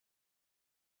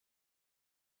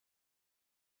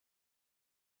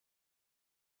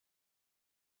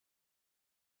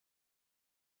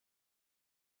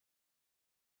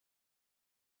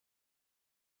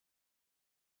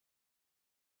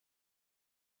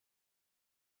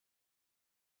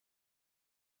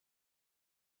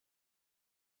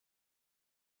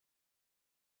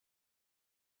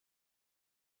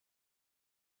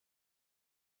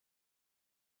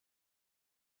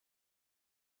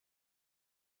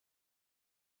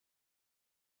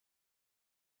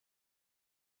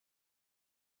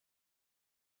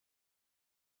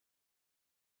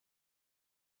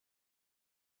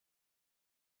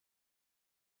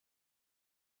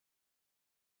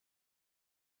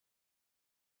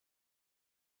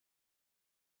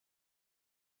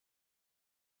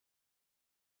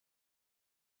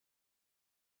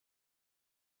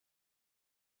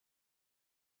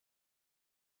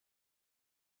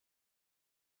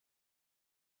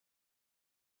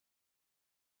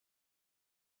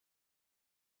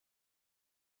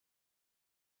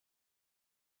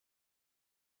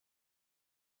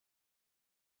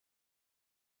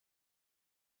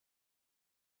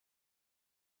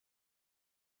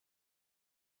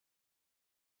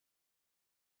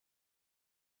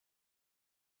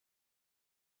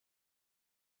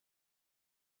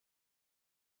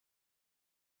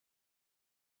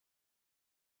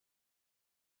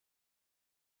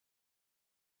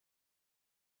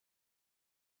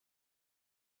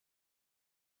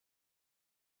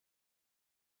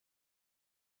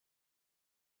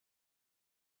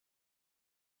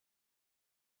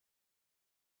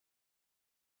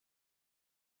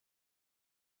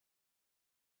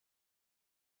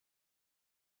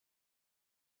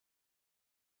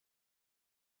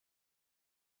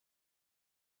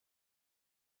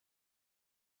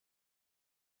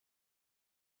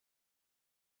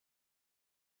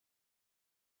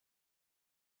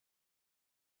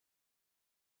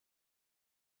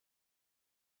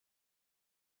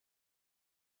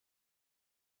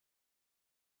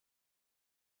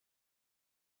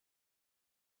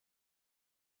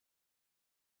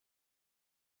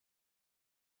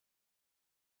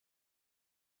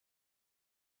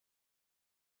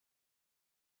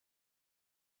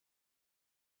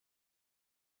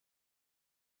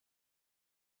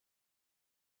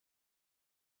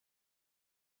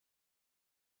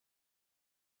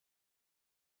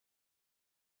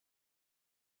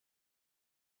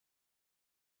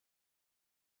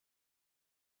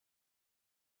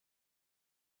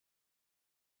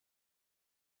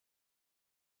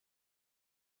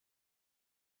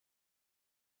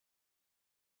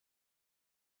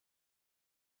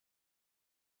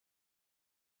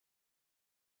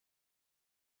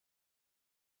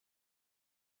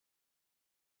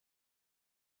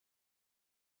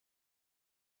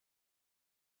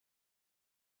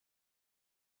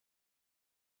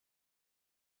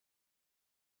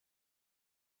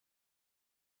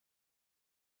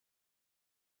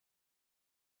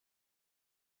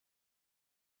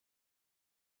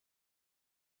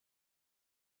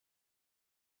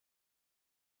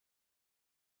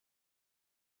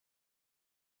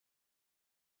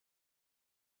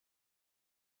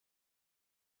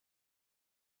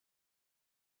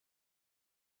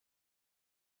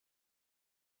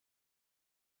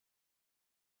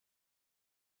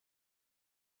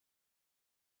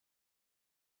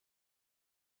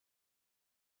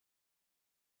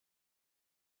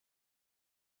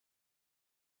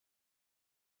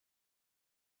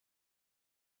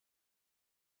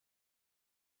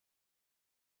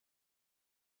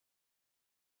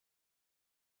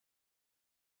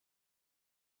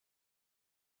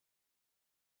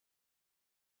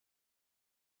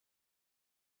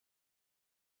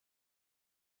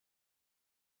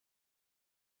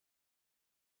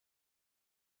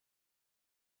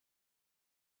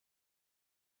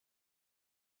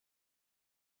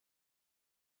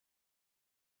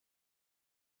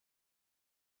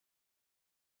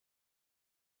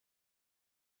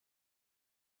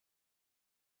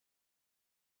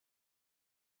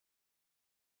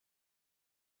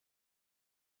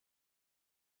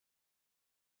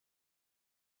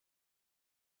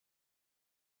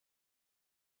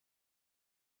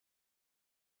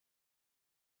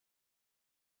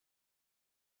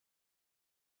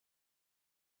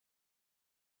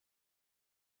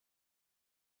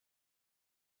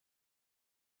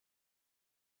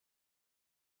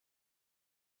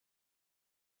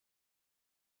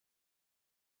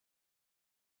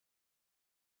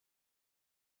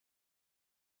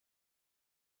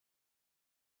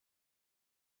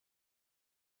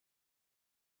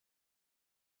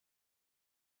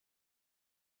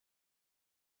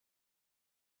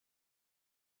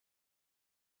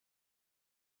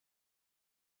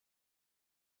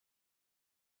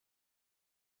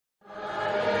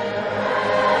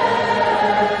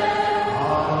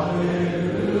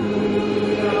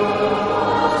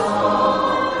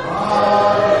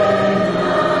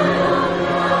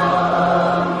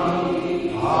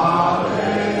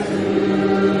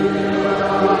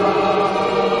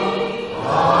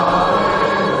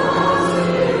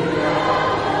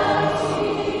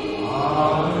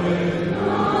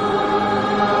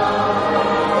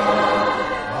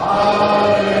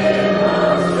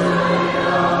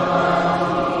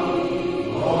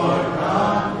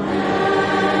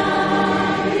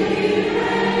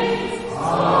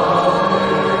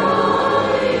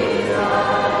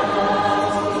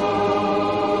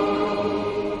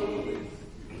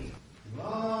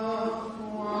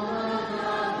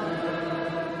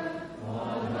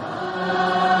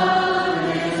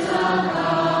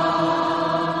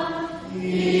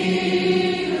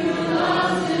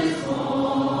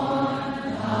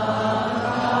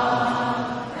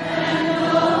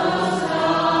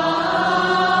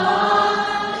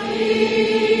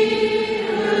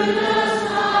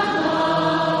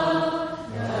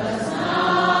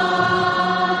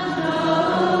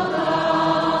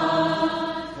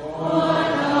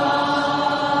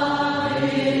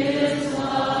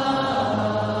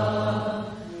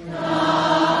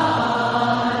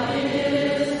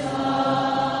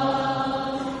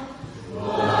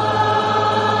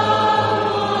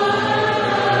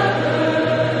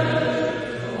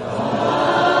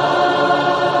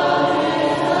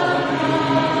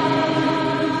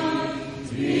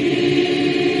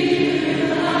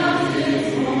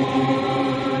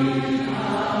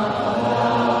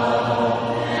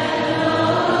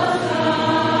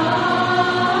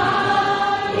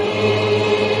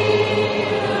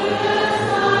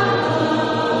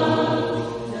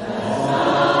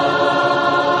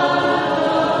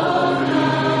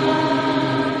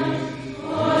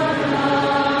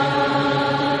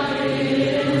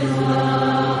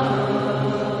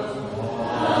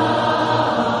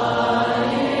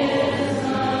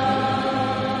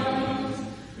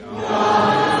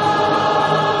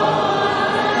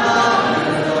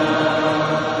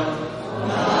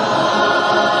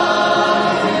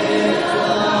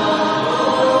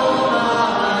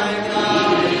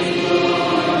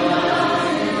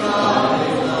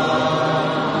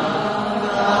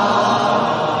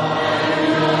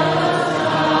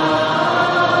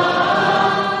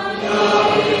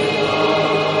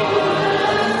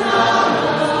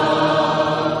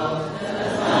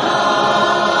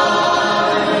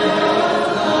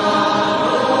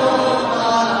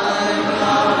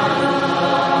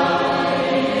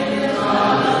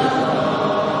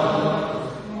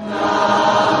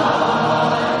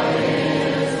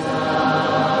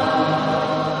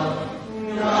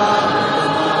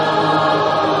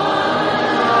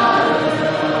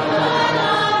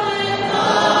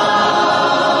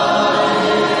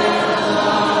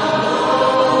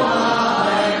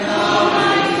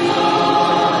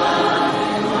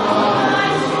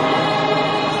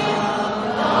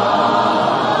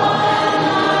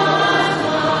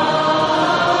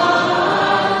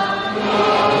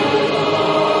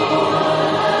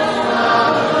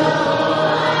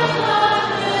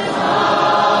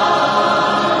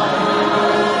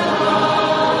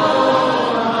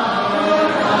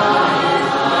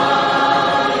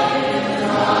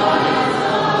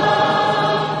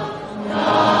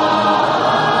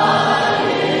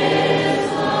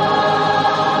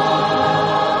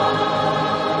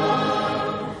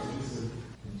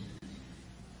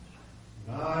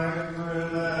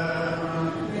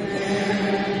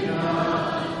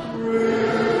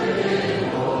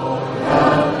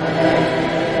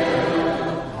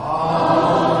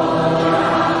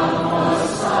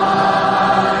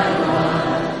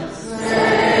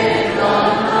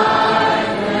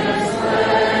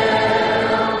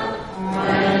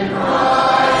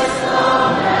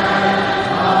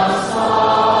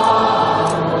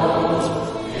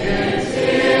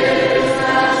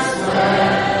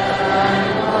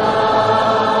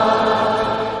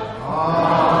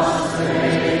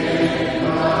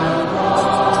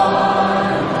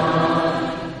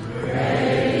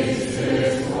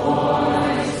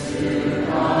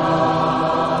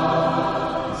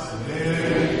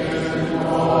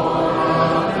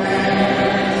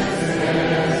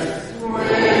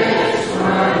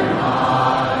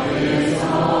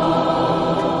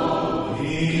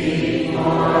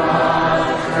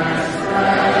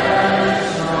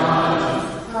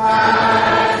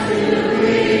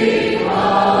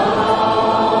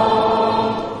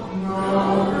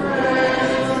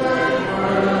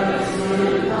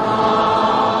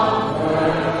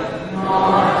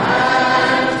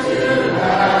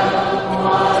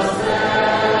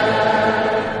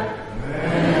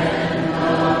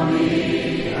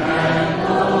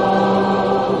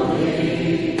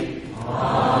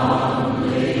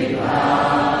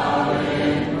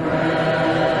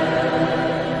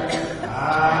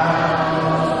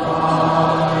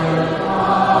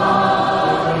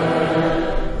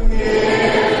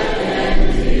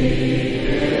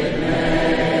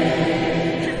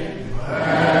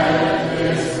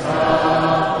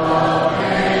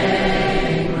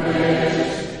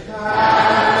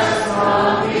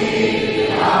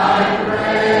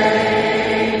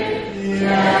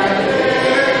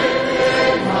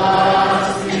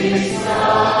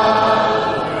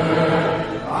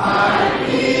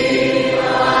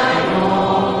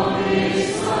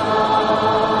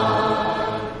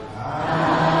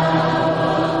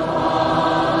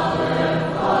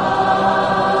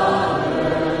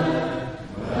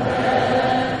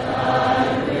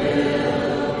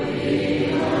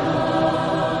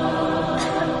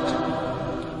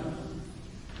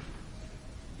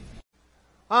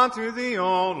unto thee,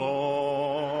 O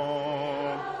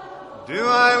Lord, do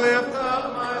I lift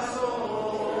up my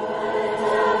soul.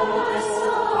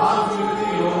 Unto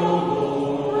thee, O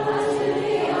Lord,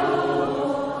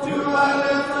 do I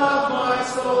lift up my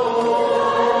soul.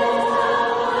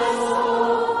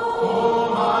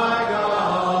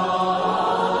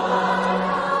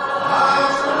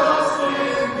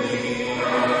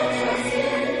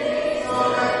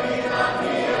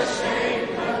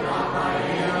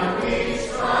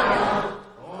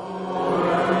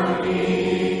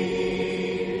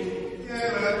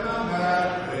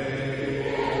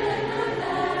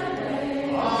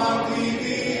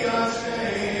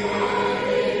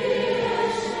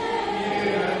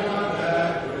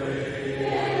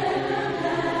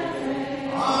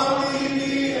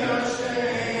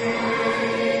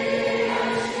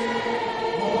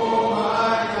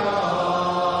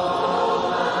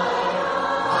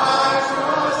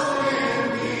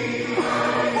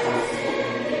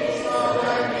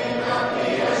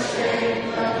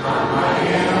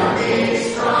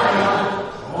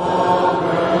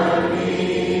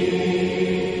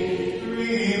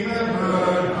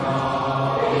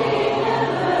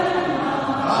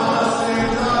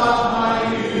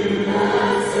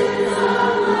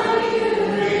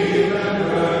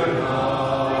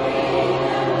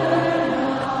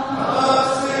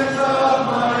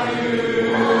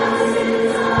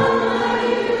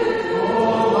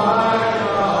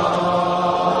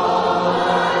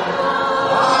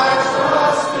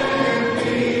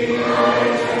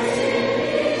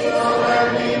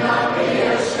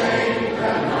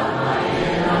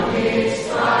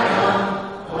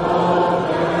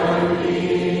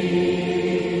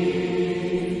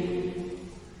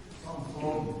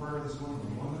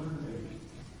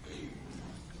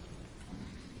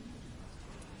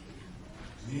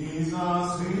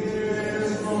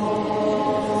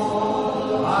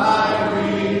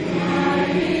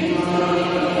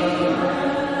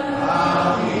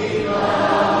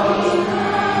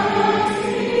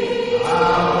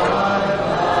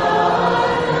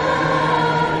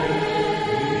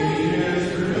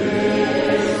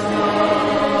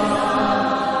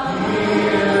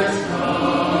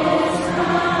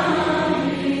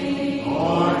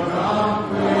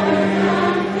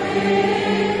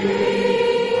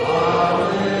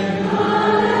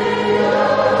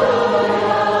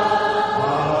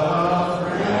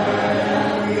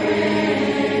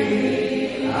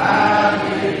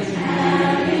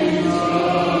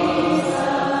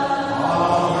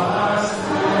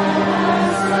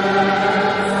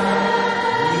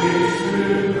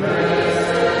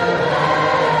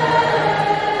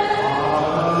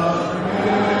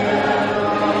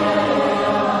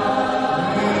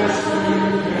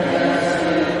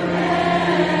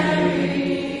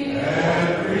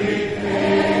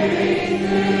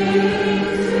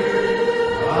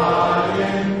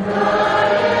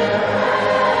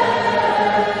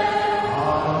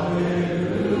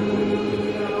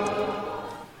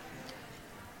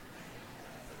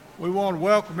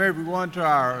 To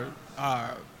our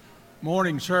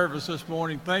morning service this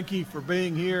morning. Thank you for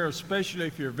being here, especially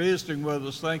if you're visiting with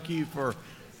us. Thank you for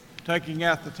taking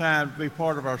out the time to be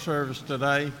part of our service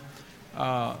today.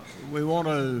 We want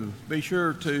to be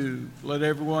sure to let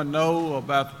everyone know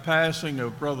about the passing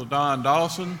of Brother Don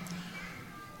Dawson.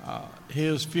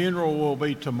 His funeral will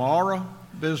be tomorrow,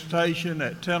 visitation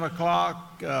at 10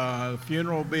 o'clock.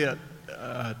 Funeral will be at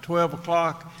 12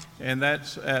 o'clock, and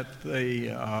that's at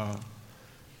the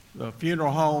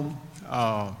funeral home,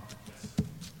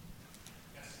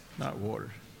 not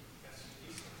Waters.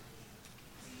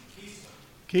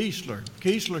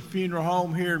 Keesler Funeral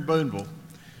Home here in Boonville.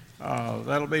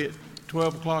 That'll be at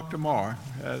 12 o'clock tomorrow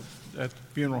at the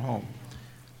funeral home.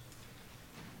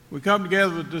 We come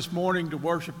together this morning to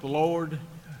worship the Lord.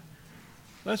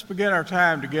 Let's begin our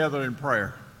time together in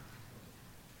prayer.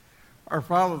 Our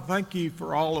Father, thank you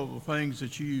for all of the things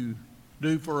that you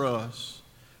do for us.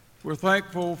 We're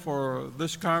thankful for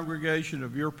this congregation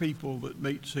of your people that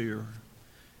meets here.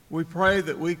 We pray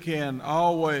that we can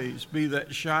always be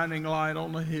that shining light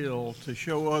on the hill to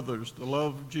show others the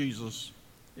love of Jesus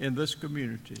in this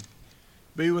community.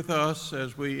 Be with us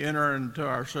as we enter into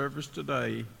our service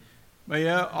today. May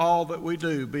all that we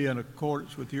do be in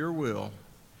accordance with your will.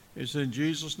 It's in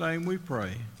Jesus' name we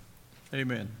pray.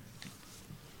 Amen.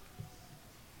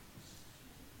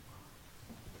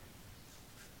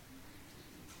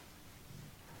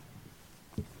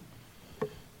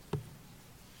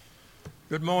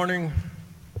 Good morning.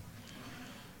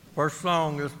 First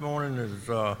song this morning is,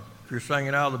 if you're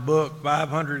singing out of the book,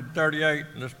 538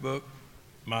 in this book,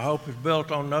 My Hope is Built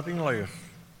on Nothing Less.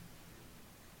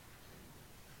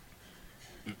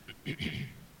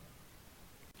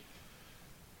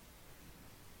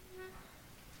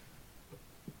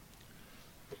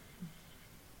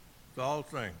 So I'll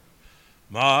sing.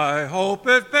 My hope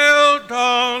is built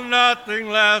on nothing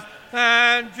less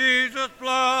than Jesus'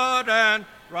 blood and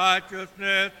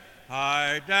righteousness.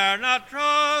 I dare not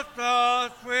trust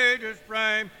the sweetest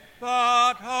frame,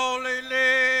 but wholly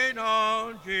lean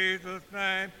on Jesus'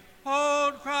 name.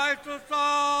 On Christ the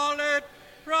solid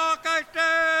rock I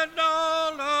stand,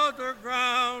 all other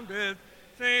ground is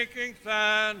sinking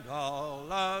sand,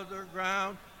 all other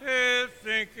ground is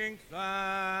sinking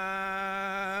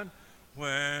sand.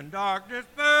 When darkness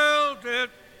fills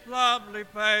its lovely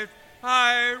face,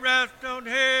 I rest on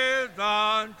his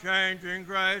unchanging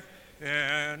grace.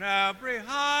 In every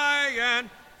high and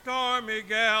stormy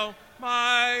gale,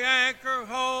 my anchor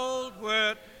holds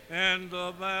within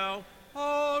the veil.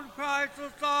 On Christ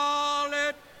the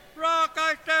solid rock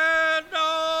I stand,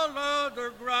 all other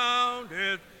ground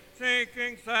is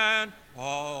sinking sand,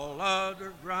 all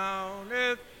other ground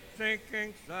is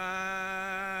sinking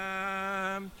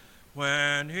sand.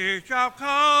 When he shall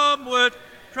come with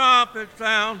trumpet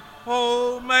sound,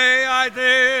 oh, may I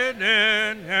then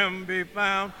in him be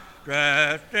found,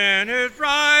 dressed in his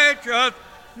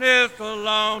righteousness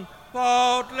alone,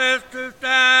 faultless to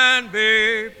stand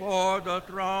before the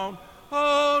throne.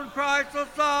 On Christ the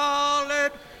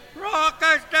solid rock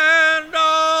I stand,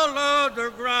 all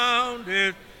other ground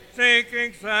is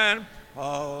sinking sand,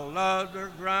 all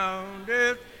other ground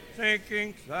is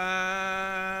sinking sand.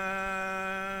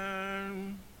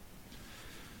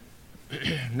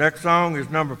 Next song is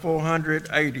number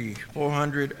 480.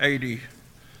 480.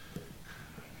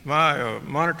 My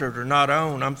monitors are not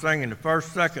on. I'm singing the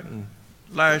first, second, and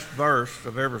last verse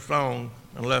of every song,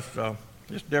 unless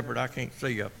it's different. I can't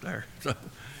see up there. So,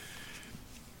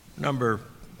 number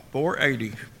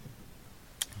 480,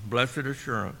 Blessed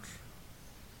Assurance.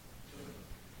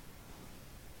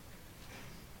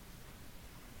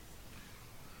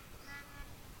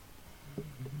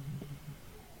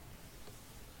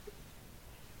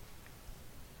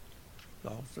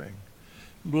 I'll sing.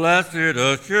 Blessed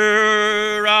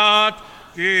assurance,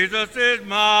 Jesus is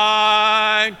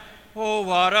mine. Oh,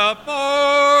 what a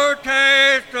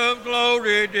foretaste of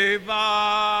glory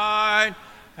divine.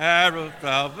 Heir of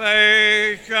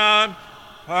salvation,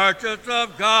 purchase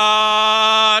of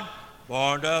God,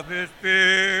 born of his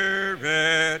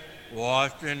Spirit,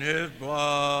 washed in his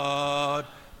blood.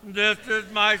 This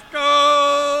is my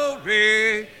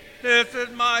story, this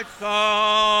is my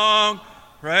song,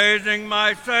 praising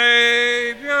my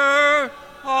Savior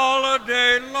all the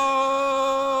day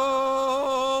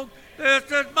long. This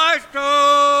is my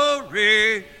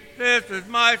story, this is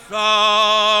my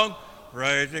song,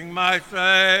 praising my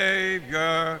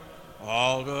Savior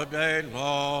all the day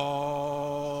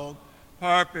long.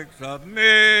 Perfect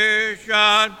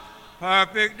submission,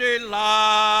 perfect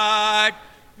delight,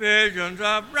 visions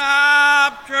of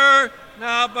rapture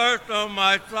now burst on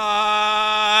my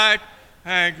sight.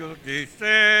 Angels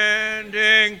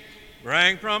descending,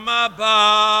 bring from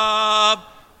above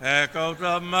echoes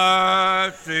of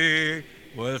mercy,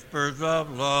 whispers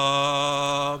of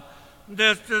love.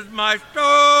 This is my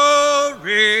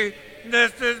story,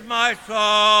 this is my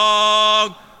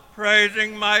song,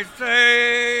 praising my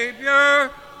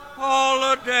Savior all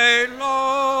the day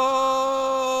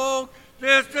long.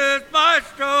 This is my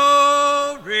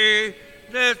story,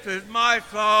 this is my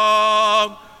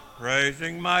song,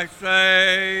 praising my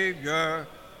Savior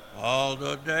all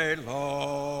the day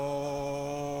long.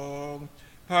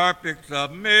 Perfect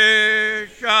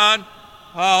submission,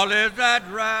 all is at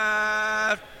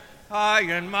rest. I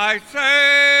and my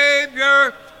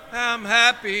Savior am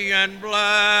happy and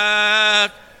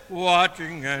blessed,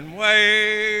 watching and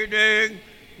waiting,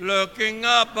 looking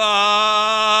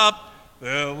above,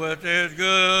 filled with his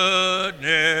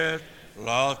goodness,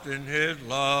 lost in his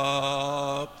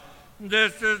love.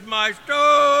 This is my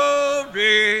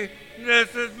story,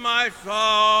 this is my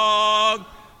song,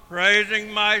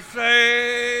 praising my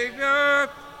Savior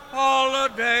all the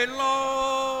day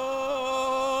long.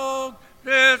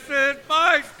 This is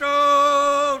my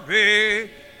story,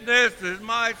 this is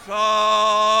my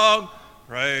song,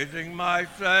 praising my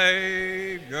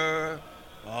Savior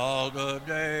all the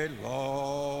day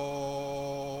long.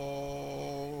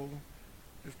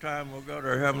 This time we'll go to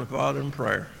our Heavenly Father in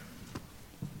prayer.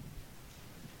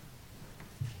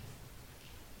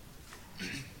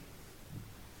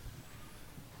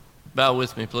 Bow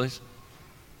with me, please.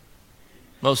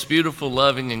 Most beautiful,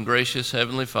 loving, and gracious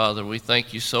Heavenly Father, we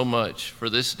thank you so much for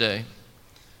this day.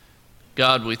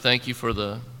 God, we thank you for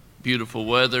the beautiful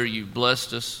weather you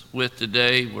blessed us with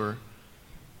today. We're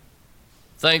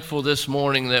Thankful this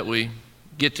morning that we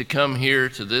get to come here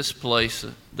to this place,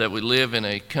 that we live in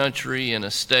a country, in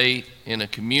a state, in a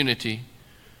community,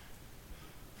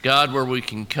 God, where we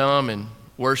can come and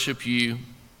worship you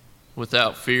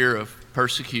without fear of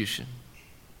persecution.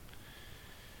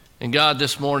 And God,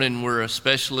 this morning we're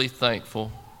especially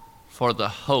thankful for the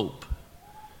hope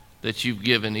that you've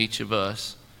given each of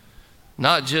us.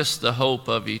 Not just the hope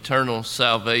of eternal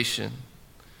salvation,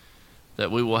 that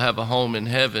we will have a home in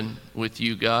heaven with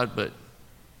you, God, but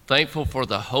thankful for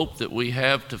the hope that we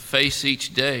have to face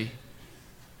each day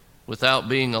without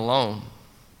being alone.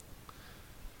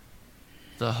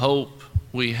 The hope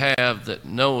we have that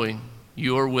knowing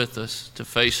you are with us to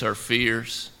face our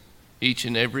fears each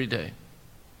and every day.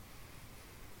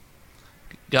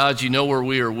 God, you know where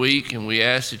we are weak, and we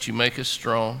ask that you make us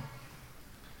strong.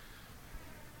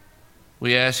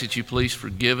 We ask that you please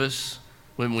forgive us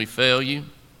when we fail you.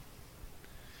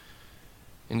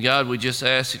 And God, we just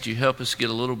ask that you help us get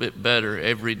a little bit better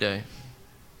every day.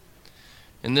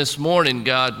 And this morning,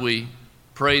 God, we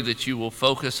pray that you will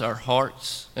focus our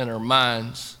hearts and our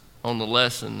minds on the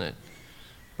lesson that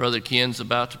Brother Ken's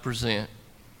about to present.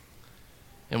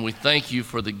 And we thank you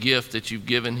for the gift that you've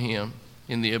given him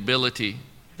in the ability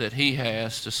that he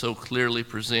has to so clearly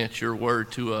present your word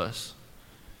to us.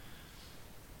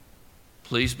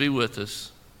 Please be with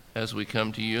us as we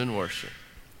come to you in worship,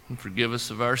 and forgive us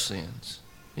of our sins.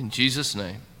 In Jesus'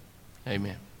 name,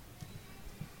 amen.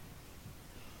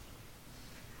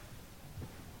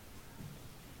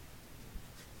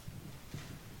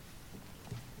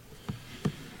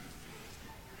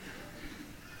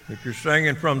 If you're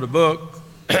singing from the book,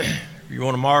 you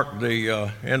want to mark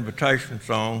the invitation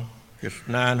song. It's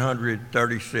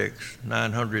 936.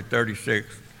 936,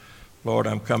 Lord,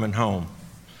 I'm coming home.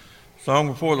 Song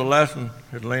before the lesson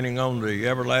is Leaning on the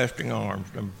Everlasting Arms,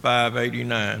 number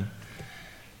 589.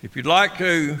 If you'd like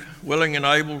to, willing and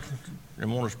able,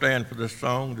 and want to stand for this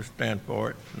song, just stand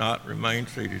for it. Not, remain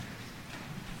seated.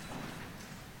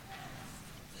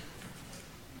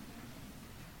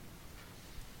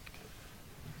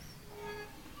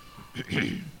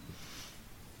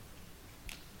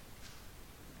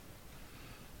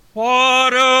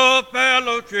 What a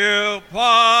fellowship,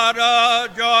 what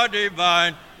a joy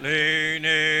divine,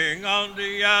 leaning on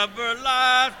the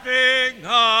everlasting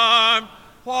arm.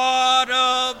 What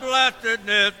a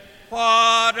blessedness,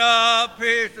 what a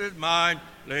peace is mine,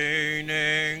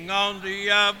 leaning on the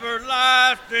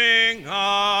everlasting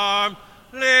arm.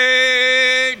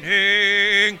 Leaning,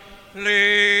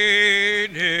 leaning,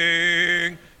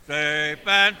 safe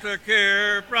and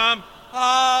secure from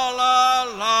all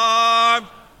alarms.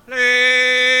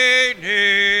 Leaning,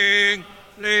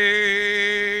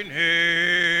 leaning,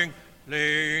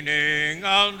 leaning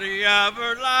on the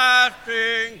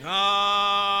everlasting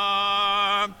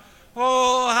arm.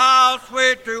 Oh, how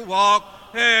sweet to walk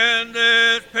in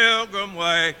this pilgrim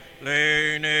way,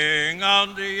 leaning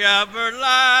on the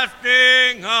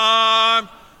everlasting arm.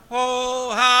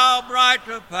 Oh, how bright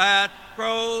the path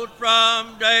grows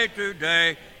from day to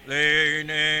day,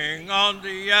 leaning on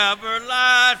the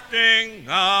everlasting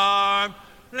arm.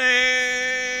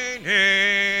 Leaning,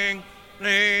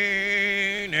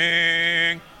 leaning,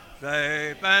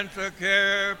 safe and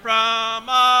secure from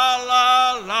all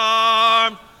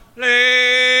alarm.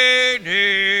 Leaning,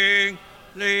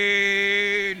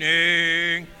 leaning,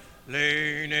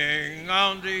 leaning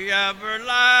on the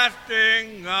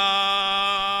everlasting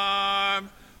arm.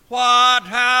 What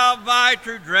have I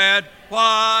to dread?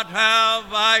 What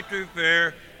have I to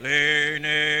fear?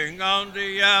 Leaning on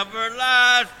the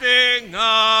everlasting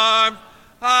arms.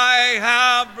 I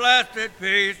have blessed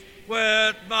peace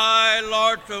with my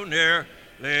Lord so near,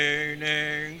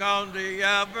 leaning on the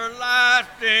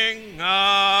everlasting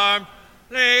arms.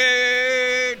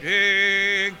 Leaning,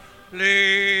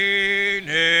 leaning,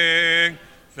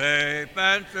 safe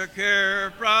and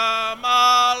secure from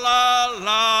all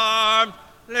alarms.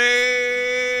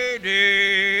 Leaning,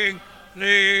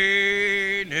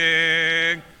 leaning,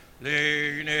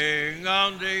 leaning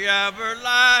on the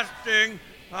everlasting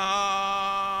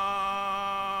arms.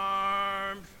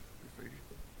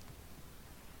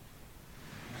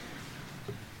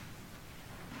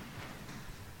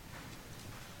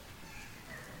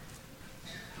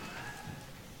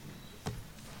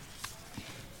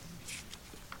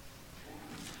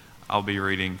 I'll be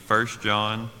reading 1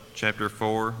 John chapter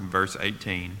 4, verse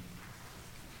 18.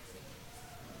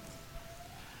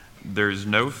 There is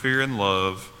no fear in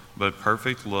love, but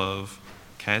perfect love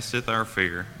casteth out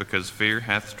fear, because fear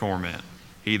hath torment.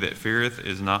 He that feareth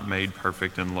is not made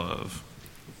perfect in love.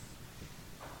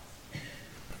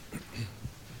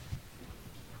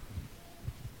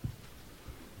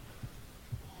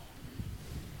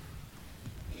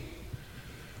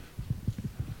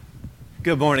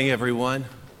 Good morning, everyone.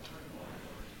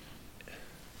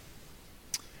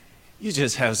 You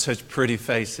just have such pretty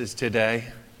faces today.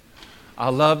 I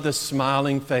love the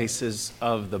smiling faces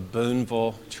of the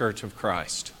Boonville Church of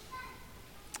Christ.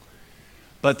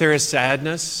 But there is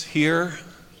sadness here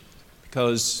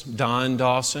because Don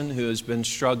Dawson, who has been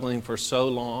struggling for so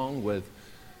long with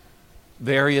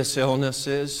various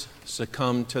illnesses,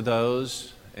 succumbed to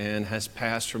those and has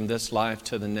passed from this life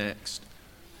to the next.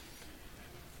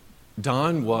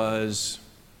 Don was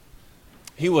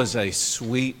a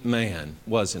sweet man,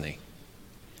 wasn't he?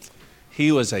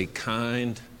 He was a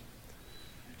kind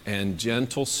and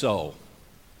gentle soul,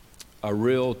 a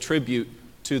real tribute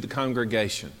to the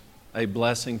congregation, a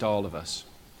blessing to all of us.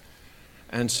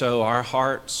 And so our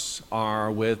hearts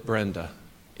are with Brenda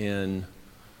in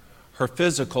her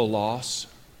physical loss,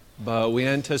 but we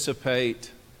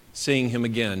anticipate seeing him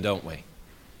again, don't we?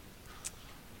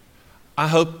 I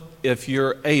hope if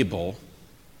you're able,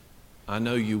 I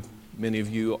know many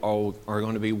of you all are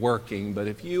going to be working, but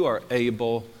if you are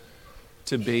able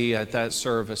to be at that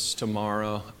service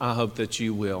tomorrow, I hope that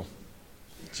you will,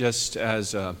 just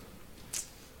as a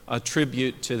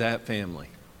tribute to that family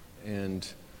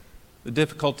and the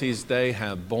difficulties they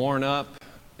have borne up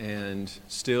and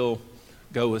still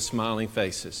go with smiling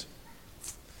faces.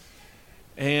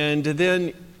 And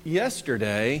then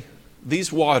yesterday,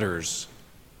 these waters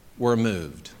were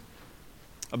moved.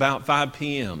 About 5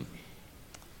 p.m.,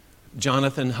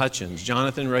 Jonathan Hutchins.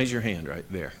 Jonathan, raise your hand right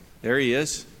there. There he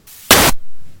is.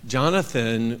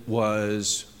 Jonathan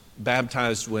was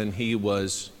baptized when he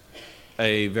was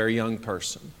a very young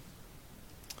person.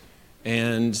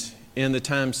 And in the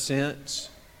time since,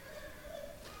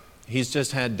 he's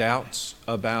just had doubts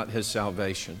about his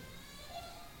salvation,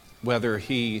 whether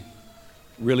he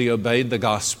really obeyed the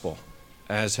gospel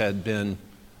as had been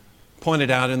pointed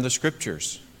out in the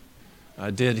scriptures.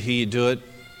 Did he do it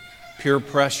peer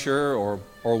pressure or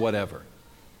whatever?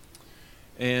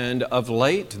 And of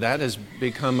late, that has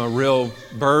become a real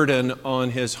burden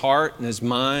on his heart and his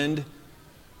mind,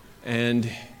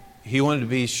 and he wanted to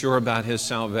be sure about his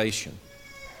salvation.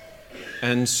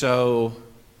 And so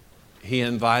he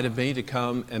invited me to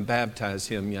come and baptize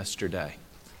him yesterday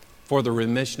for the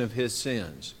remission of his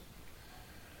sins.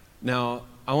 Now,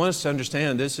 I want us to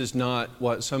understand this is not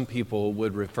what some people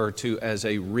would refer to as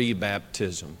a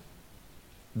rebaptism.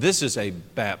 This is a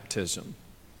baptism.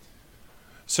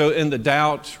 So in the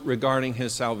doubt regarding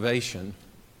his salvation,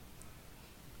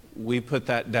 we put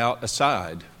that doubt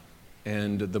aside,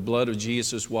 and the blood of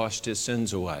Jesus washed his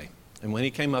sins away. And when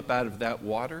he came up out of that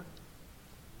water,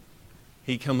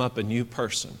 he came up a new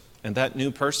person. And that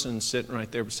new person sitting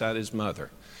right there beside his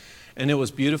mother. And it was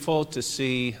beautiful to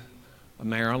see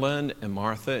Marilyn and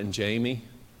Martha and Jamie,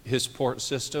 his support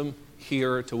system,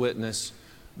 here to witness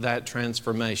that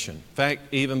transformation. In fact,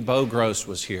 even Bo Gross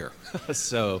was here.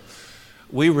 So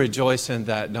we rejoice in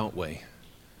that, don't we?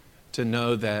 To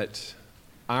know that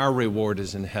our reward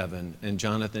is in heaven, and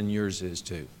Jonathan, yours is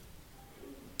too.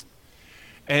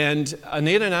 And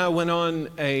Anita and I went on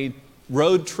a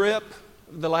road trip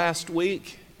the last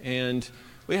week, and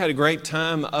we had a great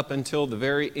time up until the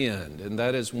very end. And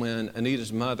that is when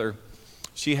Anita's mother,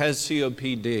 she has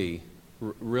COPD,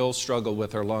 real struggle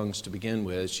with her lungs to begin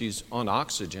with. She's on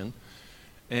oxygen,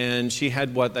 and she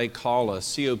had what they call a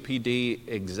COPD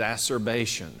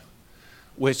exacerbation,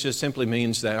 which just simply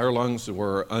means that her lungs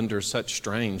were under such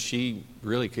strain, she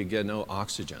really could get no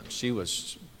oxygen. She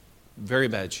was very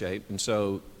bad shape, and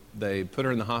so they put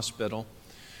her in the hospital.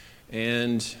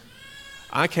 And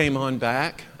I came on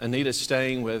back. Anita's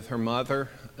staying with her mother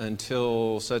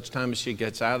until such time as she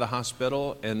gets out of the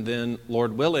hospital, and then,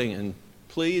 Lord willing, and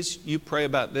please, you pray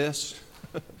about this,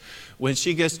 when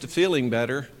she gets to feeling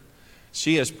better,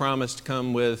 she has promised to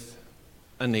come with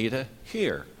Anita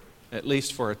here, at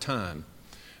least for a time.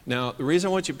 Now, the reason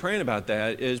I want you praying about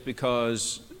that is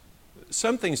because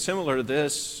something similar to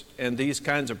this and these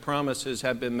kinds of promises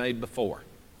have been made before.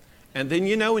 And then,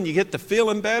 when you get to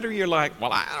feeling better, you're like,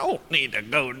 well, I don't need to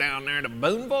go down there to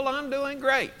Boonville. I'm doing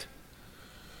great.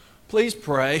 Please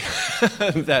pray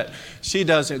that she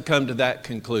doesn't come to that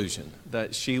conclusion,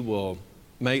 that she will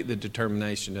make the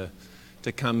determination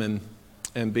to come in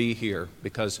and be here,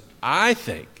 because I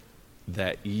think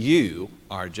that you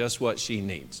are just what she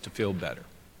needs to feel better.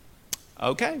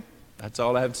 Okay, that's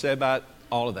all I have to say about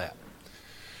all of that.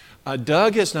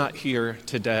 Doug is not here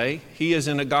today. He is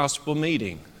in a gospel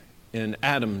meeting in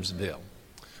Adamsville.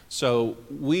 So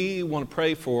we want to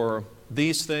pray for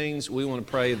these things. We want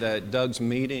to pray that Doug's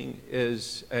meeting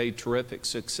is a terrific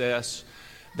success,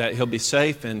 that he'll be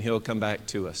safe and he'll come back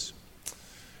to us.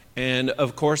 And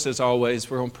of course, as always,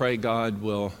 we're going to pray God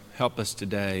will help us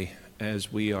today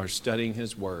as we are studying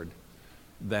His Word,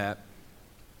 that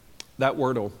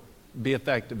Word will be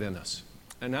effective in us.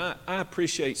 And I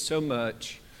appreciate so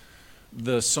much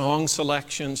the song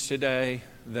selections today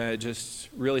that just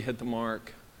really hit the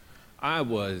mark. I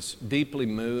was deeply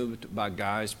moved by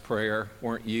Guy's prayer,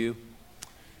 weren't you?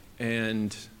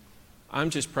 And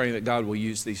I'm just praying that God will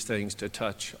use these things to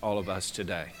touch all of us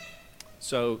today.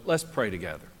 So let's pray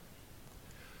together.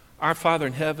 Our Father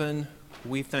in heaven,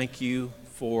 we thank you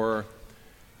for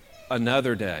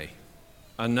another day,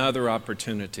 another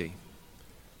opportunity.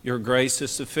 Your grace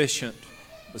is sufficient,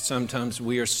 but sometimes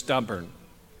we are stubborn.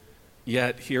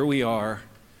 Yet here we are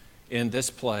in this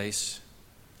place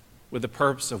with the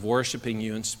purpose of worshiping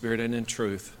you in spirit and in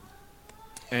truth.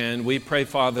 And we pray,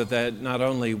 Father, that not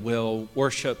only will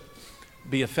worship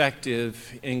be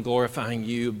effective in glorifying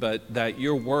you, but that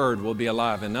your word will be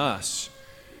alive in us,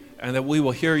 and that we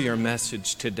will hear your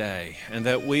message today, and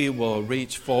that we will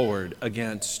reach forward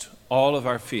against all of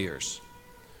our fears.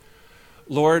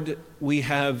 Lord, we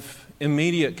have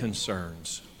immediate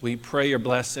concerns. We pray your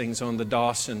blessings on the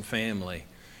Dawson family,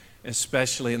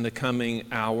 especially in the coming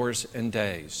hours and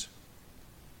days.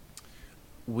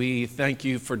 We thank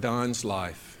you for Don's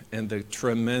life and the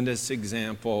tremendous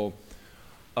example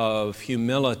of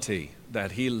humility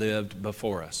that he lived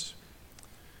before us.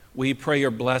 We pray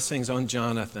your blessings on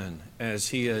Jonathan as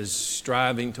he is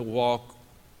striving to walk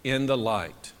in the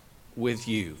light with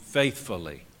you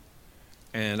faithfully.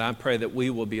 And I pray that we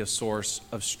will be a source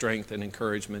of strength and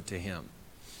encouragement to him.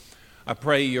 I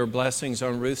pray your blessings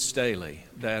on Ruth Staley,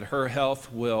 that her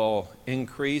health will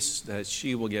increase, that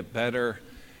she will get better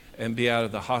and be out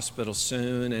of the hospital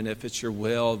soon. And if it's your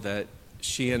will, that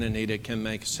she and Anita can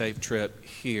make a safe trip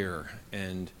here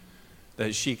and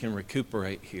that she can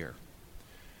recuperate here.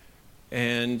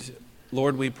 And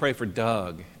Lord, we pray for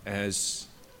Doug as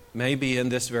maybe in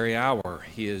this very hour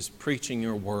he is preaching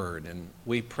your word. And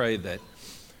we pray that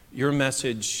your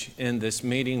message in this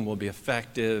meeting will be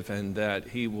effective and that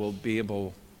he will be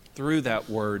able, through that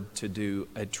word, to do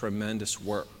a tremendous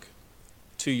work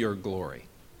to your glory.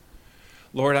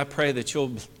 Lord, I pray that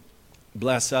you'll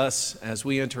bless us as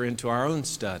we enter into our own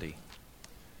study.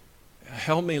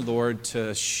 Help me, Lord,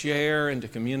 to share and to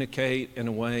communicate in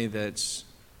a way that's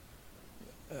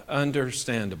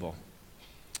understandable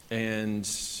and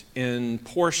in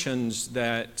portions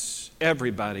that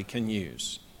everybody can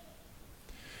use.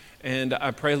 And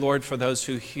I pray, Lord, for those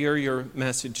who hear your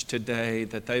message today,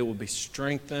 that they will be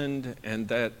strengthened and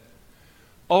that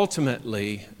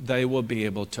ultimately they will be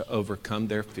able to overcome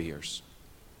their fears.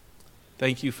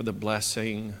 Thank you for the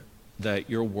blessing that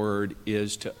your word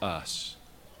is to us.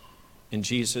 In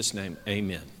Jesus' name,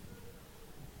 amen.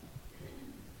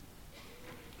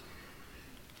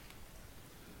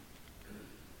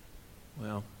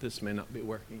 Well, this may not be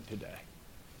working today.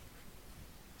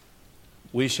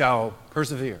 We shall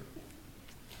persevere.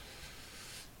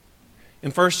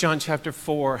 In 1 John chapter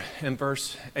 4 and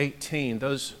verse 18,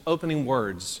 those opening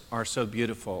words are so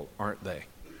beautiful, aren't they?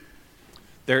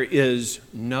 There is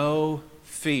no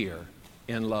fear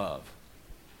in love,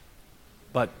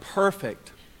 but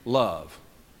perfect love.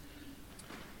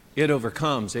 It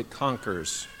overcomes, it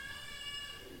conquers,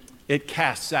 it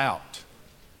casts out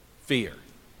fear.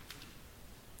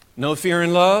 No fear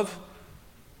in love,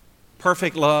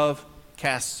 perfect love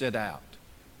casts it out.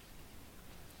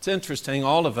 It's interesting,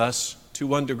 all of us, to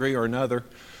one degree or another,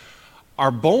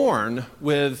 are born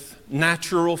with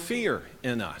natural fear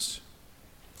in us.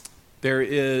 There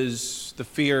is the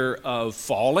fear of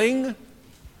falling.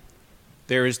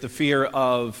 There is the fear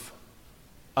of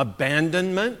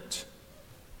abandonment.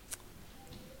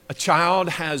 A child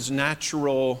has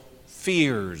natural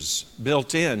fears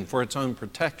built in for its own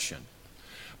protection.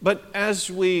 But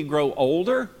as we grow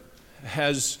older,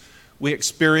 as we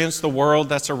experience the world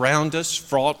that's around us,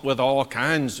 fraught with all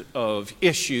kinds of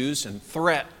issues and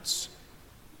threats,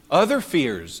 other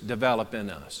fears develop in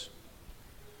us.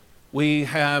 We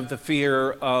have the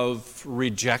fear of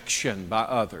rejection by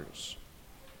others.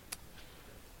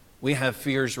 We have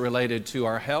fears related to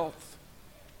our health.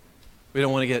 We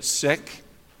don't want to get sick,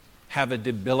 have a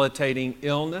debilitating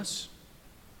illness.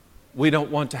 We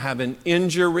don't want to have an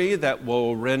injury that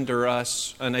will render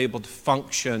us unable to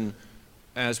function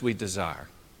as we desire.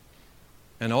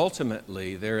 And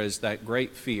ultimately, there is that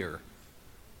great fear,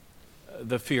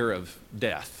 the fear of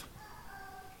death.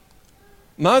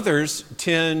 Mothers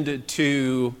tend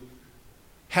to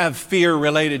have fear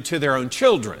related to their own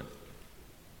children.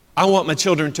 I want my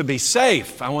children to be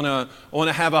safe. I want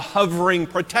to have a hovering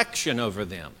protection over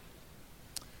them.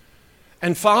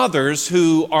 And fathers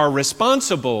who are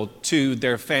responsible to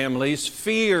their families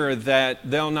fear that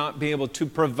they'll not be able to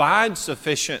provide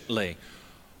sufficiently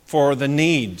for the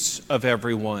needs of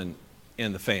everyone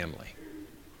in the family.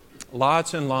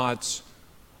 Lots and lots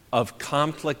of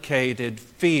complicated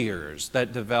fears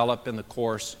that develop in the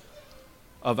course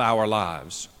of our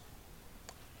lives.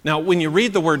 Now, when you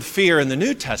read the word fear in the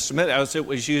New Testament, as it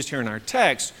was used here in our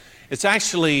text, it's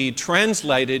actually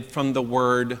translated from the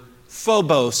word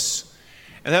phobos.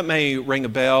 And that may ring a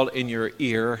bell in your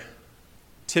ear.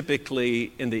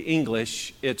 Typically, in the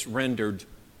English, it's rendered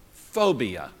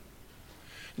phobia.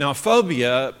 Now,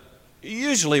 phobia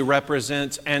usually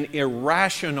represents an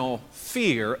irrational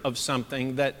fear of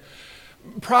something that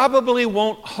probably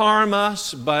won't harm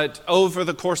us, but over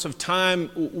the course of time,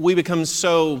 we become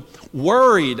so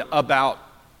worried about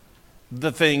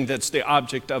the thing that's the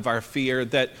object of our fear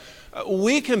that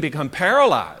we can become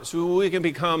paralyzed. We can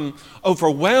become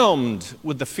overwhelmed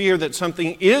with the fear that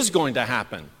something is going to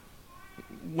happen,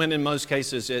 when in most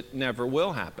cases it never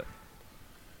will happen.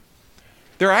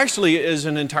 There actually is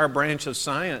an entire branch of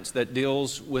science that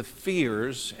deals with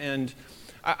fears, and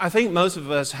I think most of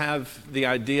us have the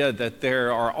idea that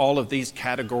there are all of these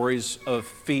categories of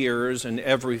fears and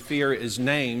every fear is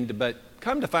named, but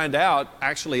come to find out,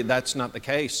 actually that's not the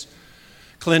case.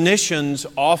 Clinicians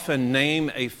often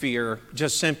name a fear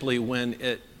just simply when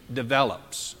it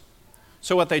develops.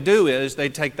 So what they do is they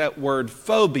take that word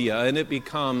phobia and it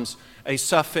becomes a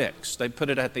suffix. They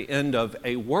put it at the end of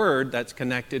a word that's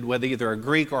connected with either a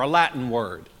Greek or a Latin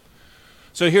word.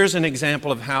 So here's an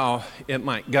example of how it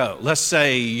might go. Let's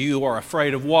say you are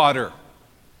afraid of water.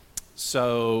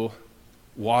 So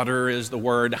water is the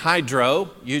word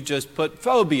hydro. You just put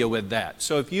phobia with that.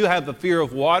 So if you have a fear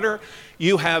of water,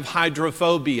 you have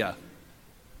hydrophobia.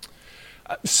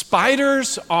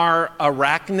 Spiders are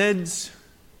arachnids.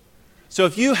 So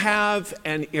if you have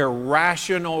an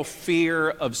irrational fear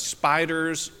of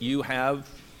spiders, you have,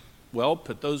 well,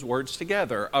 put those words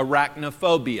together,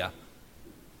 arachnophobia.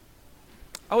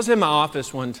 I was in my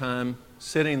office one time,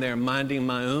 sitting there minding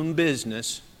my own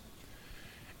business,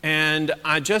 and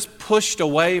I just pushed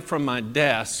away from my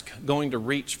desk, going to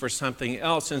reach for something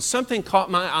else, and something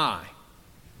caught my eye.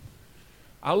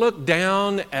 I looked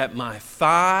down at my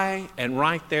thigh, and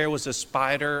right there was a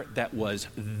spider that was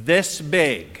this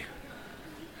big.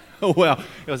 Well,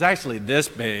 it was actually this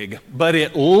big, but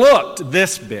it looked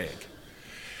this big.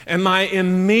 And my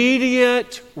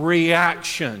immediate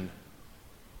reaction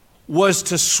was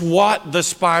to swat the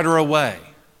spider away.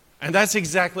 And that's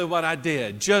exactly what I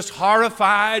did. Just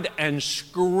horrified and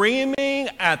screaming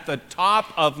at the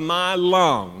top of my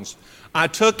lungs, I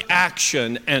took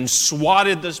action and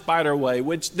swatted the spider away,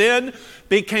 which then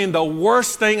became the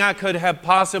worst thing I could have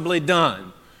possibly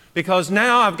done. Because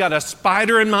now I've got a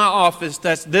spider in my office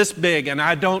that's this big and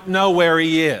I don't know where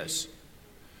he is.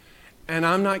 And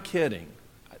I'm not kidding.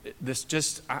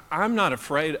 I'm not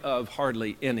afraid of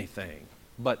hardly anything.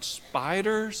 But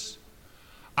spiders,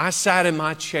 I sat in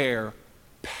my chair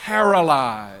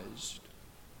paralyzed.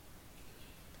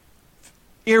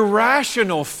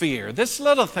 Irrational fear. This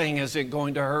little thing isn't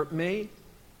going to hurt me.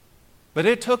 But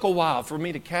it took a while for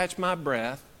me to catch my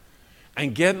breath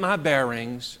and get my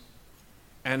bearings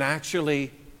and actually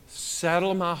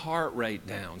settle my heart rate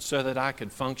down so that I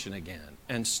could function again.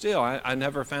 And still, I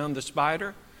never found the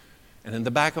spider. And in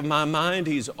the back of my mind,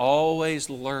 he's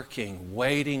always lurking,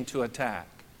 waiting to attack.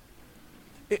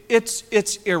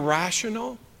 It's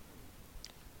irrational.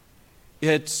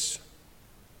 It's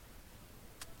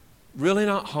really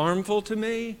not harmful to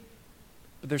me.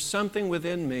 But there's something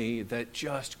within me that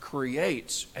just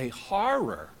creates a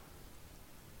horror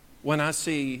when I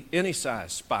see any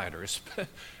size spider,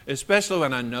 especially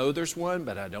when I know there's one,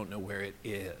 but I don't know where it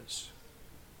is.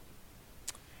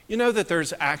 You know that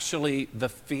there's actually the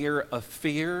fear of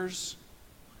fears?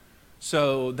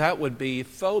 So that would be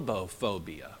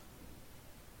phobophobia.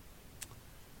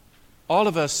 All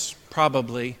of us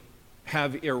probably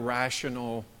have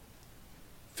irrational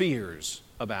fears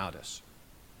about us,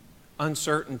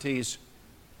 uncertainties,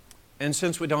 and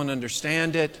since we don't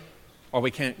understand it, or we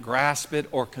can't grasp it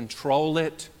or control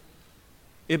it,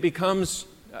 it becomes,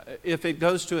 if it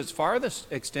goes to its farthest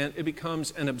extent, it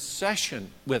becomes an obsession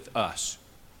with us.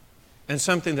 And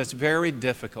something that's very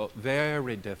difficult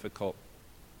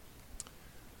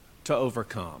to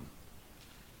overcome.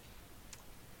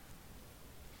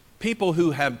 People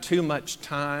who have too much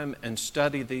time and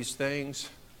study these things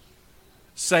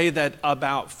say that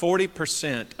about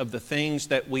 40% of the things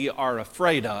that we are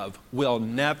afraid of will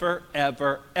never,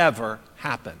 ever, ever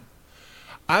happen.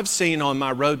 I've seen on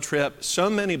my road trip so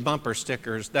many bumper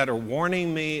stickers that are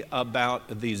warning me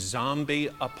about the zombie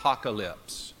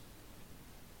apocalypse.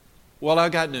 Well, I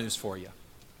got news for you.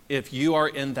 If you are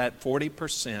in that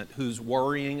 40% who's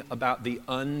worrying about the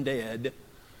undead,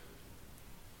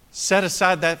 set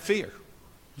aside that fear.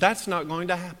 That's not going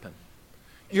to happen.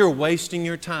 You're wasting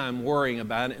your time worrying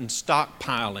about it and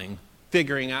stockpiling,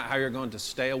 figuring out how you're going to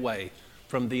stay away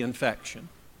from the infection.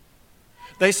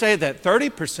 They say that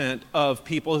 30% of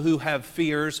people who have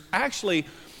fears actually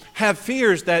have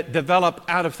fears that develop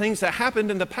out of things that happened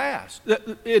in the past.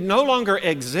 It no longer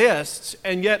exists,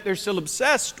 and yet they're still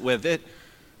obsessed with it.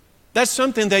 That's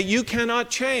something that you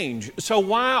cannot change. So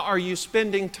why are you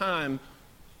spending time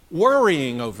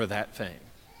worrying over that thing?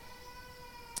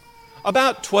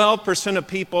 About 12% of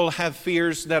people have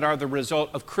fears that are the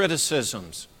result of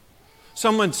criticisms.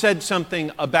 Someone said something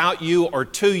about you or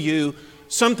to you,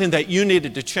 something that you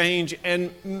needed to change,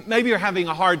 and maybe you're having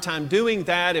a hard time doing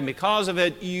that, and because of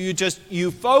it,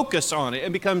 you focus on it.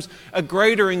 It becomes a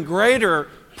greater and greater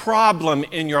problem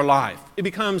in your life. It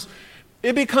becomes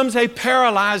a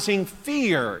paralyzing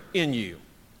fear in you.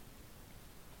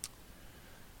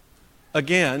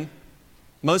 Again,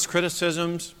 most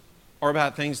criticisms are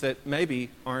about things that maybe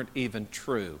aren't even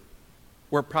true.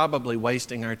 We're probably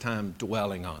wasting our time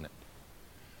dwelling on it.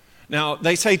 Now,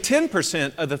 they say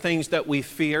 10% of the things that we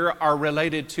fear are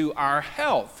related to our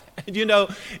health. And you know,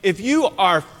 if you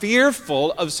are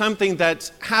fearful of something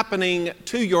that's happening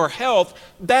to your health,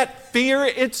 that fear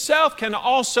itself can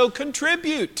also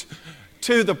contribute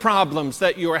to the problems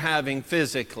that you are having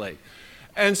physically.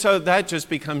 And so that just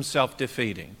becomes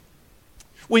self-defeating.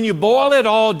 When you boil it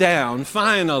all down,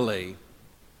 finally,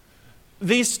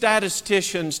 these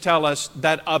statisticians tell us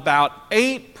that about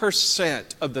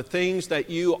 8% of the things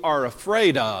that you are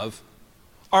afraid of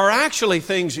are actually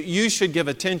things you should give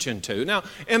attention to. Now,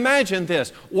 imagine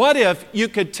this. What if you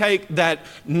could take that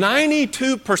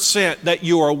 92% that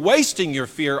you are wasting your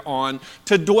fear on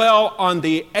to dwell on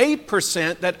the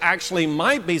 8% that actually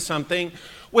might be something?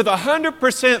 With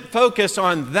 100% focus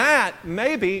on that,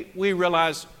 maybe we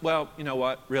realize, well, you know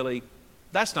what, really,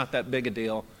 that's not that big a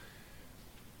deal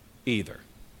either.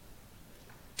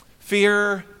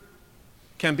 Fear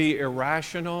can be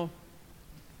irrational.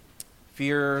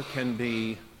 Fear can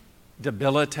be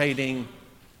debilitating.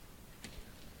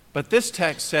 But this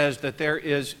text says that there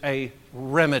is a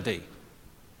remedy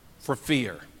for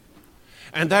fear.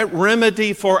 And that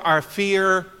remedy for our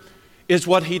fear is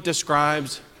what he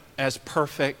describes as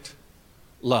perfect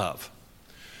love.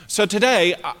 So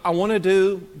today, I want to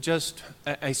do just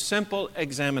a simple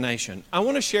examination. I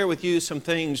want to share with you some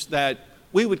things that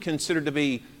we would consider to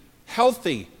be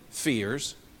healthy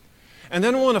fears. And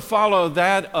then I want to follow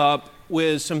that up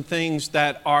with some things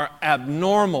that are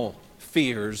abnormal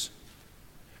fears.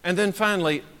 And then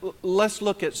finally, let's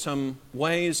look at some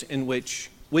ways in which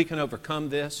we can overcome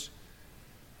this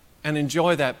and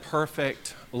enjoy that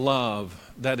perfect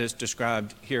love that is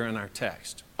described here in our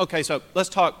text. Okay, so let's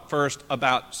talk first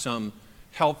about some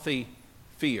healthy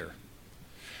fear.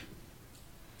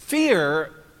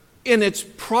 Fear, in its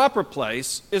proper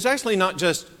place, is actually not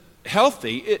just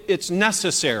healthy, it's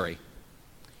necessary.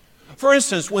 For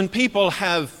instance, when people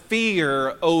have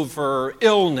fear over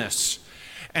illness,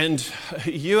 and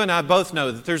you and I both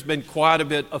know that there's been quite a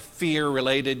bit of fear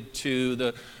related to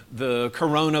the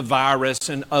coronavirus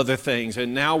and other things,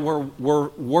 and now we're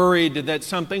worried that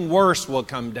something worse will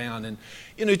come down, and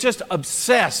just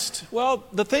obsessed. Well,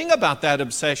 the thing about that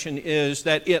obsession is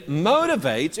that it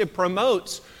motivates, it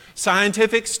promotes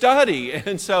scientific study.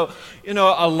 And so,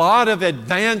 a lot of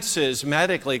advances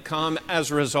medically come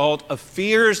as a result of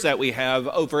fears that we have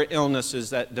over illnesses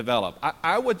that develop.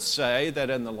 I would say that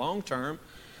in the long term,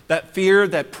 that fear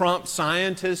that prompts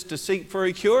scientists to seek for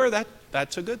a cure,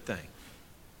 that's a good thing.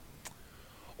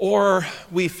 Or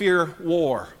we fear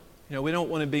war. We don't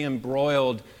want to be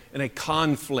embroiled in a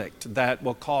conflict that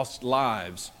will cost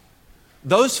lives.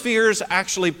 Those fears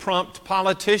actually prompt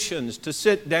politicians to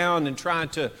sit down and try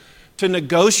to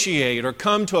negotiate or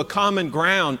come to a common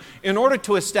ground in order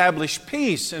to establish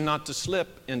peace and not to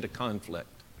slip into conflict.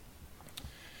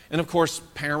 And of course,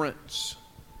 parents,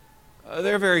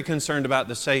 they're very concerned about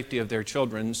the safety of their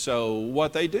children. So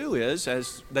what they do is,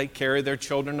 as they carry their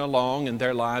children along in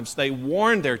their lives, they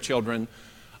warn their children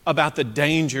about the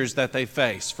dangers that they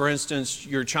face. For instance,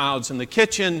 your child's in the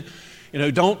kitchen,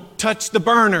 don't touch the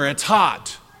burner, it's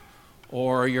hot.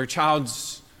 Or your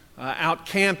child's out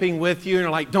camping with you, and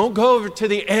you're like, don't go over to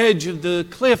the edge of the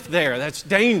cliff there, that's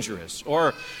dangerous.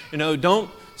 Or, don't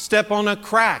step on a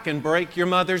crack and break your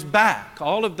mother's back.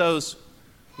 All of those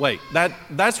wait,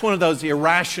 that's one of those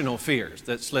irrational fears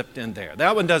that slipped in there.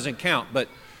 That one doesn't count, but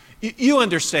you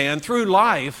understand, through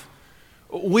life,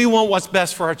 we want what's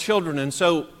best for our children, and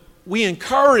so we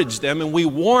encourage them and we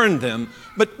warn them,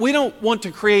 but we don't want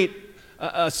to create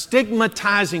a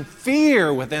stigmatizing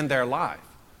fear within their life.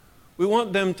 We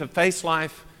want them to face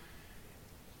life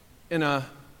in a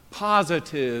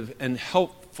positive and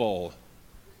helpful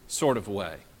sort of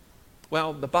way.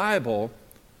 Well, the Bible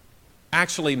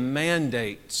actually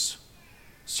mandates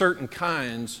certain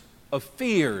kinds of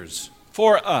fears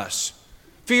for us.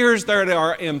 Fears that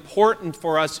are important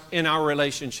for us in our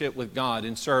relationship with God,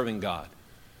 in serving God.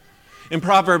 In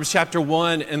Proverbs chapter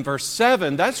 1 and verse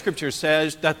 7, that scripture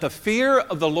says that the fear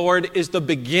of the Lord is the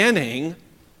beginning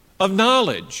of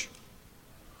knowledge.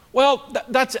 Well,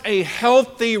 that's a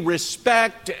healthy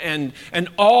respect and an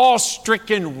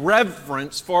awe-stricken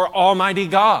reverence for Almighty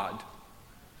God.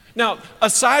 Now,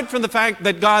 aside from the fact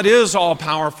that God is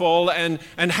all-powerful and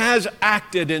has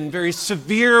acted in very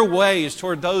severe ways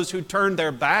toward those who turned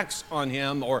their backs on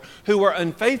Him or who were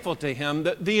unfaithful to Him,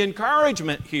 the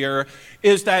encouragement here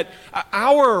is that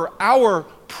our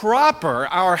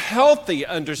healthy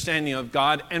understanding of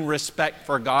God and respect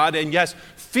for God, and yes,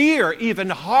 fear,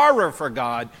 even horror for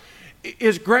God,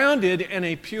 is grounded in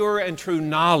a pure and true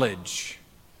knowledge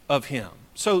of Him.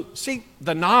 So, see,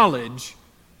 the knowledge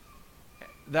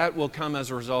that will come as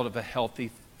a result of a healthy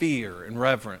fear and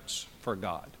reverence for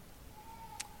God.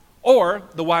 Or,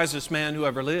 the wisest man who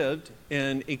ever lived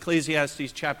in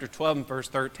Ecclesiastes chapter 12 and verse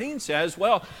 13 says,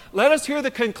 well, let us hear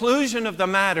the conclusion of the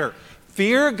matter.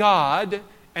 Fear God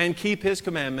and keep His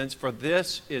commandments, for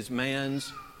this is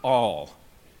man's all.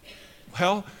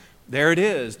 Well, there it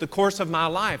is, the course of my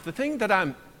life. The thing that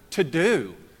I'm to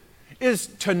do is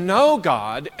to know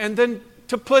God and then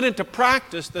to put into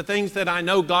practice the things that I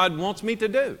know God wants me to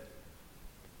do.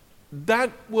 That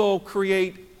will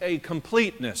create a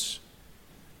completeness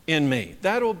in me.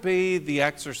 That'll be the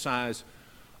exercise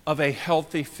of a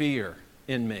healthy fear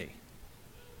in me.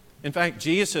 In fact,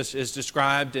 Jesus is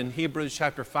described in Hebrews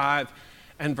chapter 5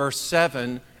 and verse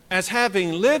 7 as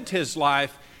having lived His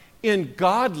life in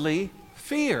godly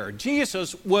fear.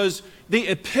 Jesus was the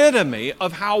epitome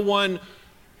of how one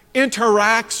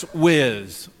interacts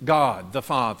with God the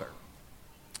Father.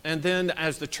 And then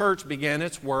as the church began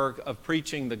its work of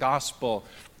preaching the gospel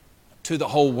to the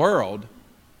whole world,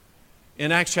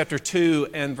 in Acts chapter 2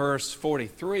 and verse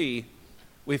 43,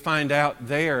 we find out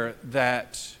there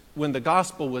that when the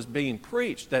gospel was being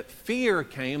preached, that fear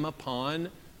came upon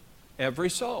every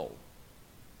soul.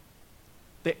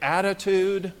 The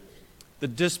attitude, the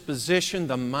disposition,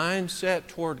 the mindset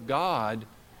toward God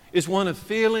is one of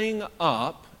feeling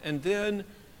up, and then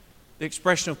the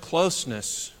expression of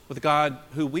closeness with God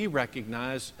who we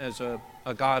recognize as a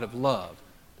God of love.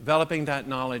 Developing that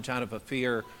knowledge out of a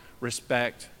fear,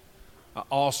 respect,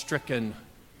 awe-stricken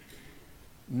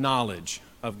knowledge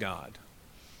of God.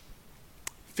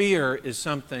 Fear is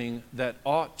something that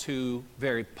ought to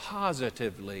very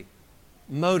positively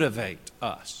motivate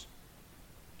us.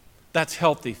 That's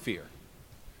healthy fear.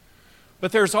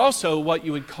 But there's also what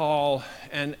you would call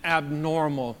an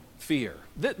abnormal fear.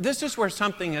 This is where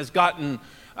something has gotten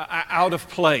out of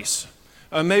place.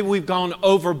 Maybe we've gone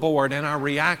overboard in our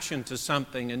reaction to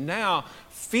something, and now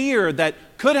fear that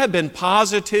could have been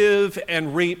positive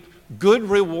and reap good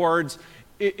rewards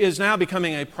is now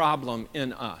becoming a problem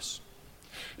in us.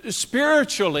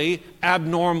 Spiritually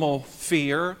abnormal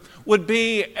fear would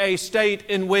be a state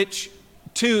in which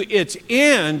to its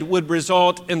end would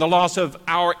result in the loss of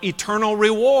our eternal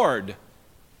reward.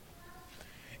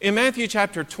 In Matthew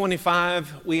chapter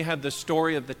 25, we have the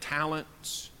story of the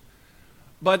talents.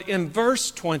 But in verse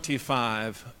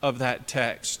 25 of that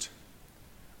text,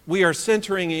 we are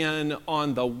centering in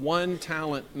on the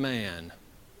one-talent man.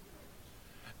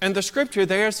 And the scripture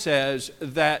there says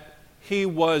that he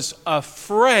was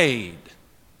afraid,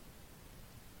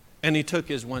 and he took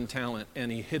his one talent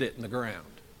and he hid it in the ground.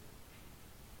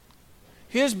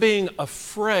 His being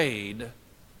afraid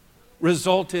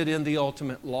resulted in the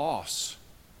ultimate loss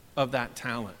of that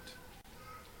talent.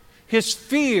 His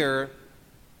fear,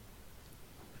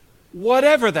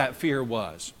 whatever that fear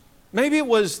was, maybe it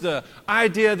was the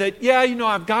idea that,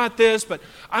 I've got this, but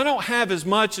I don't have as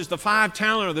much as the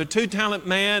 5-talent or the 2-talent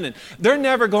man, and they're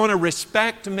never going to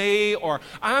respect me, or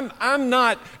I'm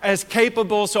not as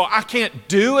capable, so I can't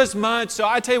do as much. So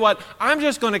I tell you what, I'm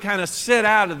just going to kind of sit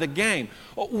out of the game.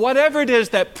 Whatever it is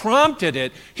that prompted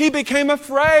it, he became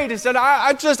afraid. He said,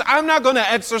 I'm not going to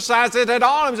exercise it at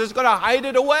all. I'm just going to hide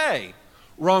it away.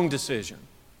 Wrong decision.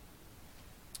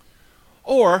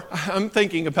 Or I'm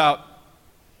thinking about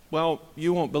Well,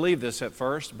 you won't believe this at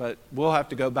first, but we'll have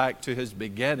to go back to his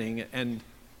beginning, and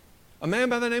a man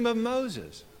by the name of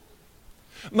Moses.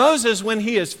 Moses, when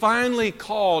he is finally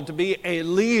called to be a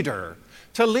leader,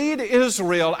 to lead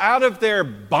Israel out of their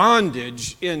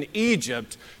bondage in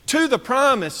Egypt to the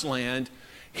promised land,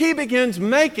 he begins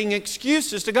making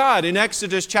excuses to God. In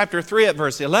Exodus chapter 3 at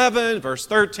verse 11, verse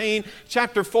 13,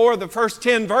 chapter 4, the first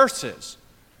 10 verses.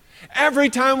 Every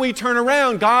time we turn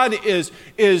around, God is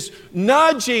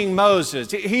nudging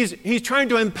Moses. He's trying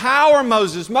to empower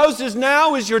Moses. Moses,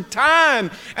 now is your time.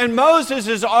 And Moses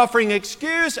is offering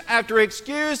excuse after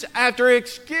excuse after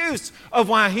excuse of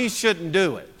why he shouldn't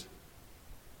do it.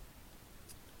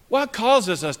 What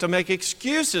causes us to make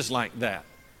excuses like that?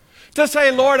 To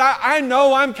say, Lord, I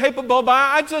know I'm capable, but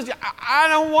I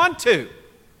don't want to.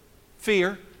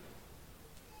 Fear.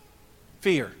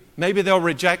 Fear. Maybe they'll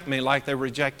reject me like they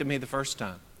rejected me the first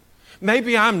time.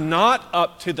 Maybe I'm not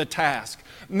up to the task.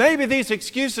 Maybe these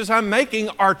excuses I'm making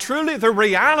are truly the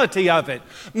reality of it.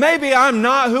 Maybe I'm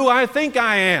not who I think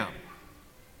I am.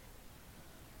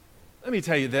 Let me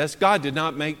tell you this, God did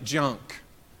not make junk.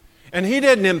 And He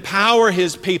didn't empower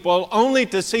His people only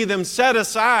to see them set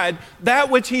aside that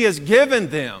which He has given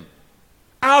them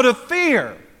out of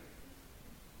fear.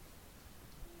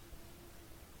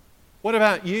 What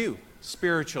about you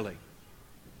spiritually?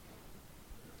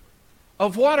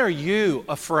 Of what are you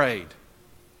afraid?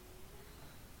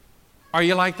 Are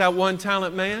you like that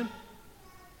one-talent man?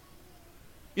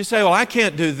 You say, well, I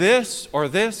can't do this or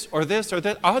this or this or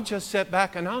that. I'll just sit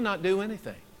back and I'll not do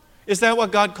anything. Is that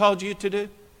what God called you to do?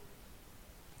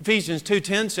 Ephesians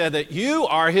 2:10 said that you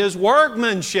are His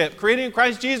workmanship, created in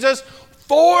Christ Jesus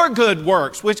for good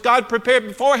works, which God prepared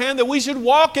beforehand that we should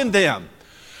walk in them.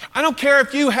 I don't care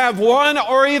if you have one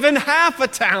or even half a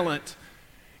talent.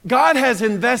 God has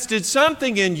invested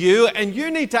something in you and you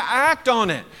need to act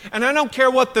on it. And I don't care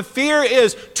what the fear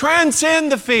is.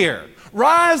 Transcend the fear.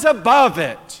 Rise above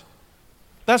it.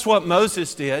 That's what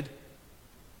Moses did.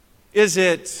 Is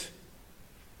it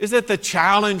the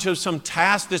challenge of some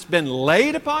task that's been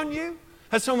laid upon you?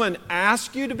 Has someone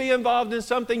asked you to be involved in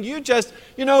something? You just,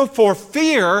 for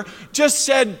fear, just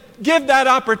said, give that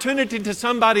opportunity to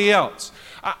somebody else.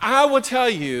 I will tell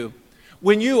you,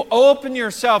 when you open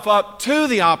yourself up to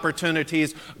the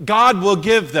opportunities, God will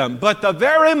give them. But the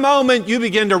very moment you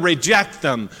begin to reject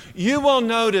them, you will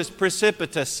notice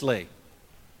precipitously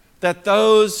that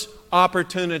those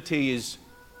opportunities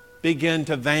begin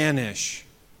to vanish.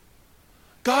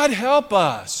 God help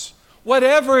us.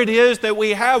 Whatever it is that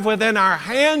we have within our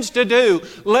hands to do,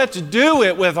 let's do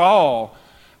it with all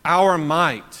our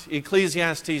might.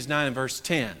 Ecclesiastes 9 verse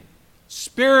 10.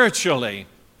 Spiritually,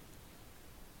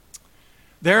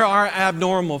 there are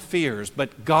abnormal fears,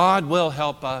 but God will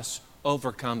help us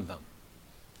overcome them.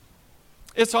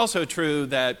 It's also true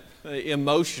that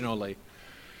emotionally,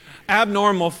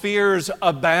 abnormal fears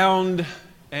abound,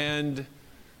 and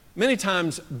many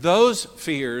times those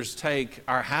fears take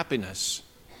our happiness,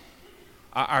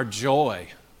 our joy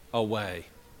away.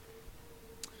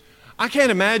 I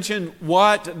can't imagine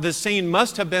what the scene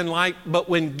must have been like, but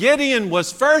when Gideon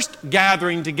was first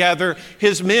gathering together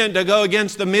his men to go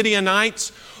against the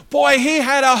Midianites, boy, he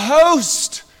had a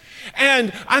host.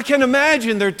 And I can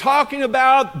imagine they're talking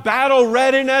about battle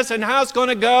readiness and how it's going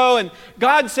to go. And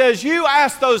God says, you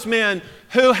ask those men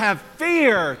who have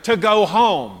fear to go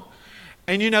home.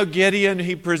 And Gideon,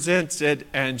 he presents it,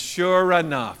 and sure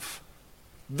enough,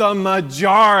 the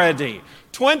majority,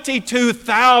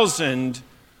 22,000,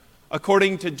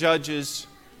 according to Judges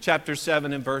chapter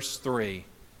 7 and verse 3,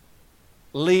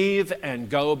 leave and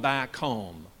go back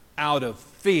home out of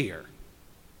fear.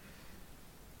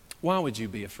 Why would you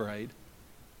be afraid?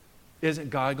 Isn't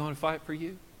God going to fight for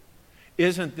you?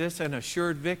 Isn't this an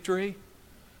assured victory?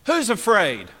 Who's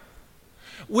afraid?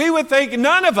 We would think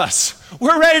none of us.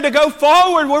 We're ready to go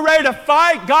forward. We're ready to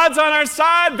fight. God's on our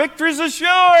side. Victory's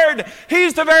assured.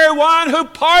 He's the very one who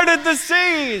parted the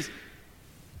seas.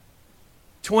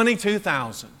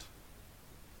 22,000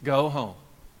 go home.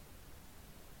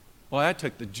 Well, that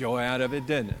took the joy out of it,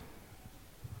 didn't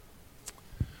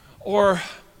it? Or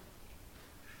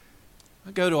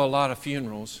I go to a lot of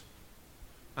funerals.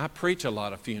 I preach a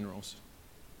lot of funerals.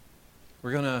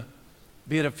 We're going to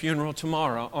be at a funeral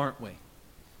tomorrow, aren't we?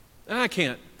 And I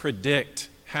can't predict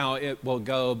how it will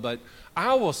go, but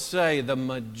I will say the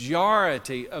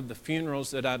majority of the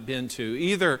funerals that I've been to,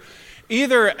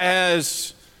 either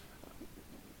as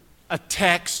a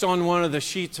text on one of the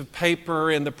sheets of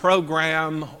paper in the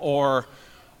program, or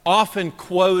often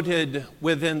quoted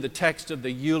within the text of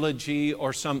the eulogy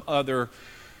or some other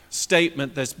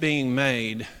statement that's being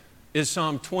made, is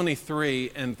Psalm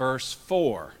 23 and verse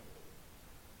 4.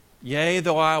 Yea,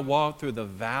 though I walk through the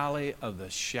valley of the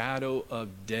shadow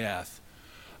of death,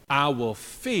 I will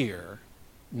fear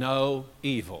no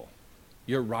evil.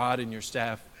 Your rod and your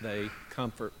staff, they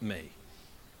comfort me.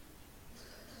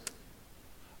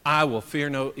 I will fear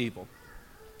no evil.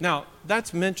 Now,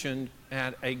 that's mentioned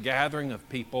at a gathering of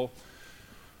people,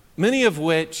 many of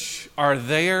which are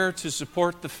there to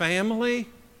support the family,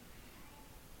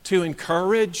 to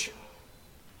encourage,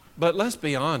 but let's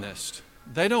be honest,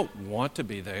 they don't want to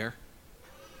be there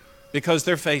because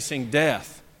they're facing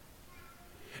death.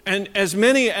 And as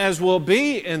many as will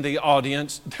be in the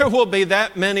audience, there will be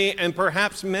that many and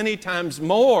perhaps many times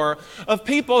more of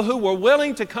people who were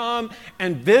willing to come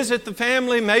and visit the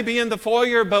family, maybe in the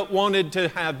foyer, but wanted to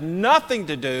have nothing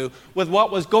to do with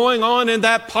what was going on in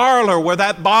that parlor where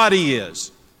that body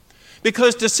is.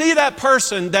 Because to see that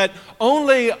person that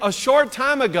only a short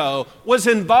time ago was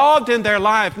involved in their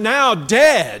life, now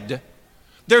dead,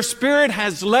 their spirit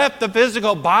has left the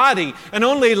physical body and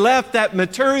only left that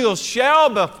material shell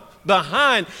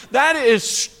behind. That is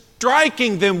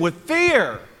striking them with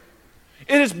fear.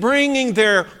 It is bringing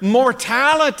their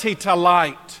mortality to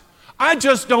light. I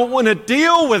just don't want to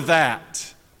deal with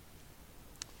that.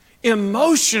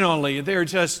 Emotionally, they're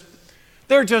just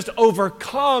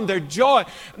overcome, their joy.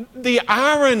 The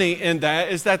irony in that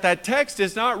is that text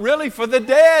is not really for the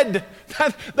dead.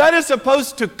 That is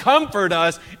supposed to comfort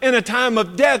us in a time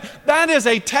of death. That is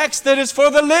a text that is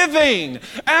for the living.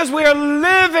 As we are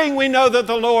living, we know that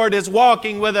the Lord is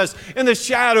walking with us in the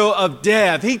shadow of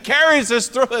death. He carries us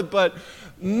through it, but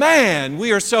man,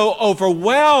 we are so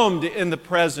overwhelmed in the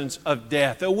presence of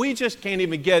death that we just can't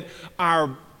even get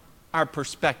our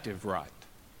perspective right.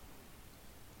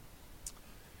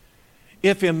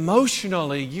 If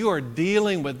emotionally you are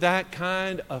dealing with that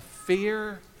kind of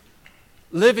fear,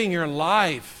 living your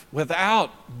life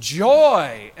without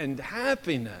joy and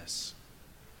happiness,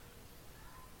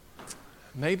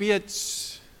 maybe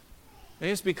it's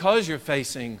because you're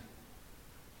facing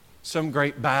some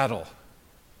great battle.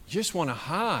 You just want to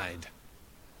hide.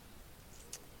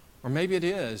 Or maybe it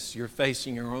is you're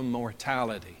facing your own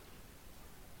mortality.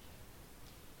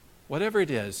 Whatever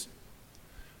it is,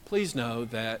 please know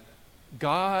that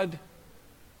God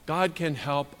can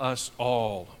help us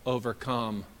all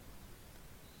overcome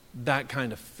that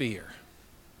kind of fear.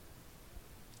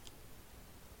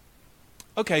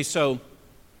 Okay, so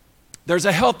there's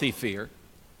a healthy fear,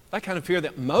 that kind of fear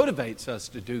that motivates us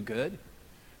to do good,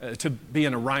 to be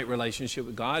in a right relationship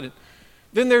with God. And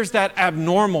then there's that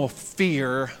abnormal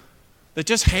fear that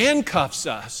just handcuffs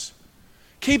us,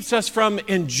 keeps us from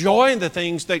enjoying the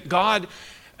things that God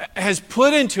has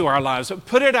put into our lives,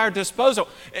 put at our disposal.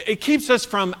 It keeps us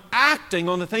from acting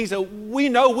on the things that we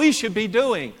know we should be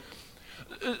doing.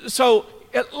 So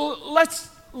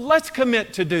let's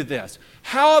commit to do this.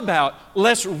 How about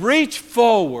let's reach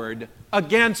forward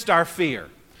against our fear?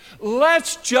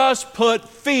 Let's just put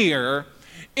fear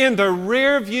in the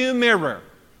rearview mirror.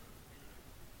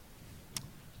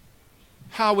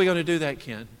 How are we going to do that,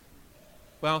 Ken?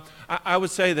 Well, I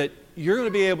would say that you're going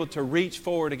to be able to reach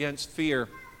forward against fear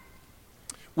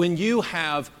when you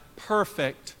have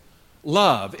perfect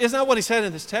love. Isn't that what he said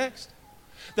in this text?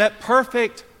 That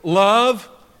perfect love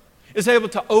is able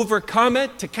to overcome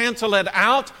it, to cancel it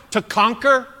out, to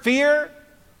conquer fear.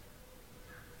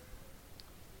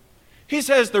 He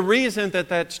says the reason that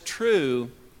that's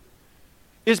true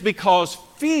is because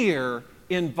fear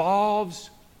involves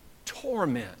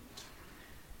torment.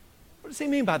 What does he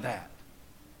mean by that?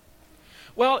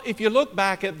 Well, if you look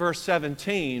back at verse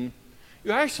 17,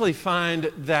 you actually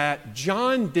find that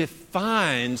John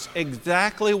defines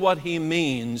exactly what he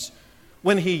means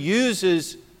when he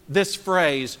uses this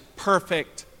phrase,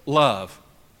 perfect love.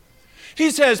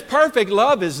 He says perfect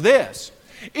love is this: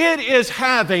 it is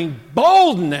having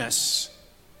boldness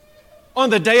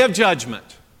on the day of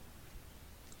judgment.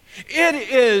 It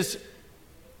is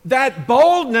that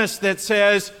boldness that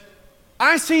says,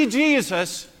 I see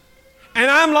Jesus and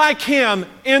I'm like him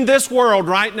in this world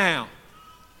right now.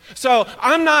 So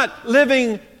I'm not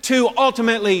living to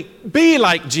ultimately be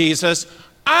like Jesus.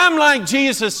 I'm like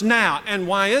Jesus now. And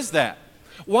why is that?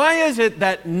 Why is it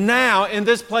that now in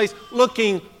this place,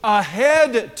 looking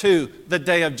ahead to the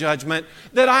day of judgment,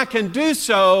 that I can do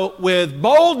so with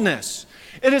boldness?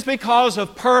 It is because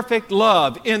of perfect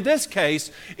love. In this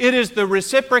case, it is the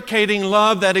reciprocating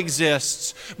love that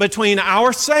exists between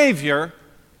our Savior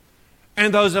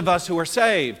and those of us who are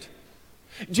saved.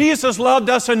 Jesus loved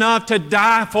us enough to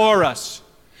die for us.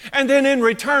 And then in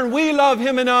return, we love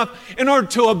Him enough in order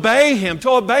to obey Him, to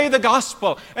obey the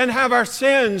gospel and have our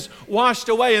sins washed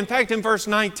away. In fact, in verse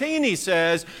 19, he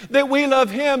says that we love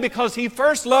Him because He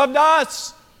first loved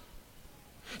us.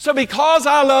 So because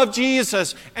I love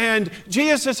Jesus, and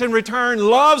Jesus in return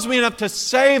loves me enough to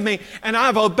save me, and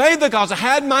I've obeyed the gospel,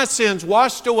 had my sins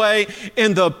washed away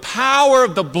in the power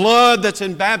of the blood that's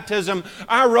in baptism,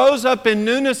 I rose up in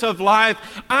newness of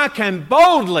life, I can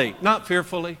boldly, not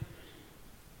fearfully,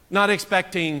 not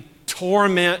expecting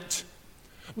torment,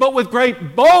 but with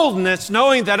great boldness,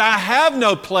 knowing that I have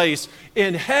no place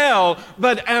in hell,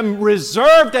 but am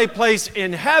reserved a place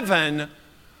in heaven,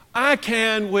 I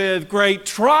can with great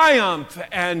triumph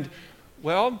and,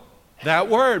 well, that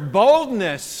word,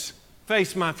 boldness,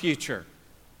 face my future.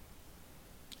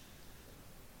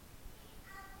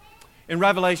 In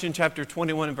Revelation chapter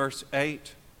 21 and verse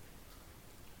 8,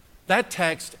 that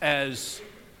text, as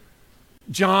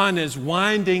John is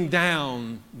winding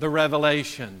down the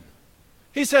revelation,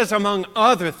 he says, among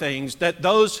other things, that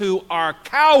those who are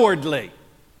cowardly,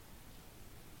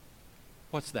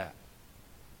 what's that?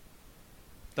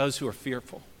 Those who are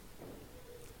fearful.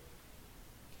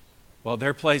 Well,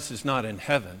 their place is not in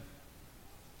heaven.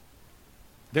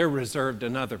 They're reserved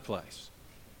another place.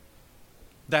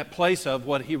 That place of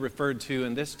what he referred to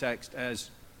in this text as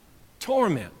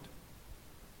torment.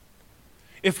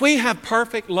 If we have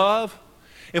perfect love,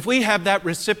 if we have that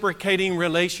reciprocating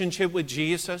relationship with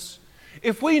Jesus,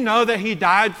 if we know that He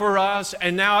died for us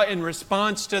and now in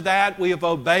response to that we have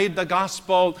obeyed the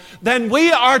gospel, then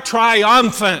we are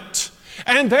triumphant.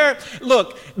 And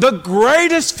look, the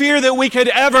greatest fear that we could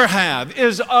ever have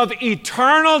is of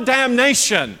eternal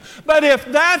damnation. But if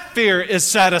that fear is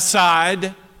set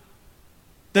aside,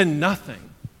 then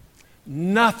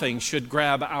nothing should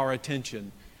grab our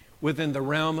attention within the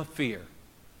realm of fear.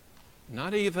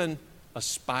 Not even a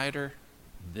spider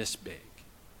this big.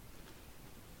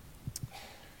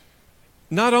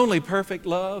 Not only perfect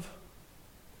love,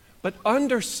 but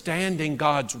understanding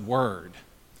God's Word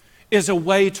is a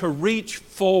way to reach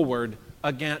forward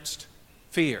against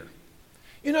fear.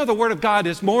 You know, the Word of God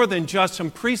is more than just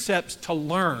some precepts to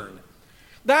learn.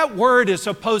 That Word is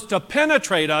supposed to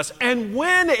penetrate us, and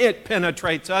when it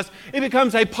penetrates us, it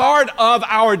becomes a part of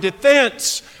our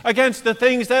defense against the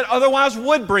things that otherwise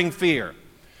would bring fear.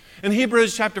 In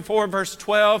Hebrews chapter 4, verse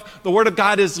 12, the Word of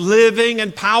God is living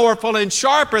and powerful and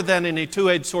sharper than any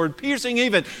two-edged sword, piercing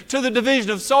even to the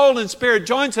division of soul and spirit,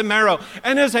 joints and marrow,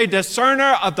 and is a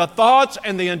discerner of the thoughts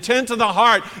and the intents of the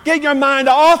heart. Get your mind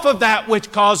off of that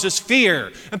which causes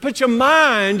fear and put your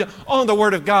mind on the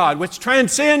Word of God, which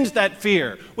transcends that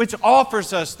fear, which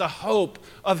offers us the hope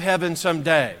of heaven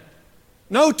someday.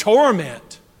 No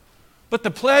torment, but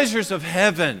the pleasures of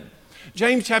heaven.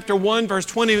 James chapter 1 verse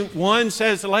 21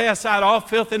 says, lay aside all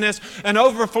filthiness and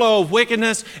overflow of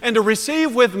wickedness, and to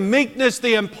receive with meekness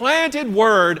the implanted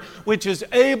word which is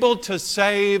able to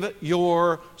save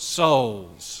your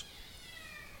souls.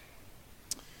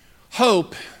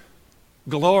 Hope,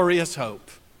 glorious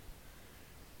hope,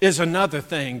 is another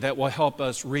thing that will help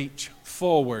us reach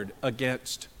forward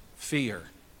against fear.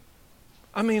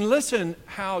 I mean, listen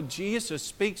how Jesus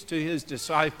speaks to His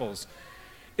disciples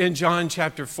in John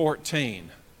chapter 14.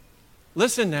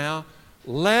 Listen now.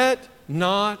 Let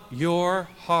not your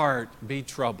heart be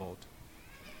troubled.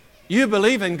 You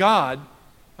believe in God.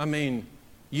 I mean,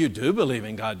 you do believe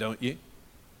in God, don't you?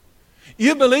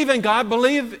 You believe in God,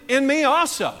 believe in me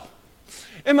also.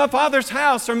 In my Father's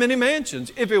house are many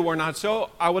mansions. If it were not so,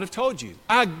 I would have told you.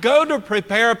 I go to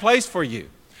prepare a place for you.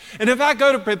 And if I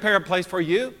go to prepare a place for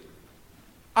you,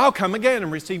 I'll come again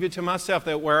and receive you to myself,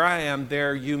 that where I am,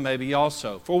 there you may be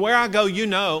also. For where I go, you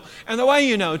know, and the way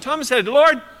you know. Thomas said,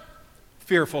 Lord,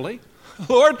 fearfully,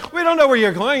 Lord, we don't know where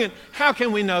you're going, and how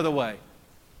can we know the way?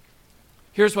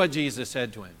 Here's what Jesus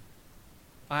said to him.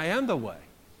 I am the way,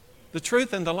 the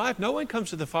truth, and the life. No one comes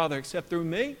to the Father except through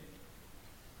me.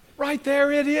 Right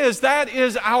there it is. That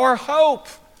is our hope.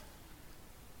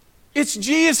 It's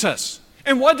Jesus.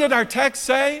 And what did our text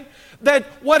say? That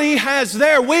what He has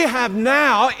there, we have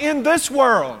now in this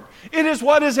world. It is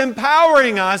what is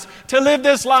empowering us to live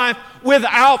this life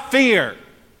without fear.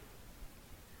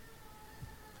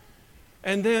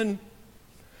 And then,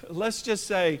 let's just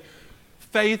say,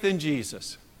 faith in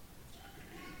Jesus.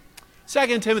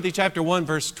 2 Timothy chapter 1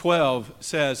 verse 12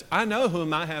 says, I know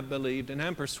whom I have believed, and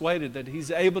am persuaded that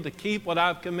He's able to keep what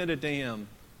I've committed to Him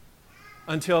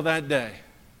until that day.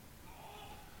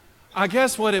 I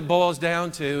guess what it boils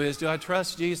down to is, do I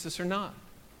trust Jesus or not?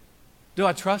 Do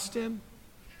I trust Him?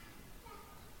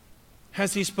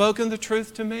 Has He spoken the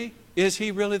truth to me? Is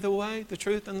He really the way, the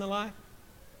truth, and the life?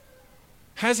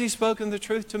 Has He spoken the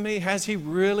truth to me? Has He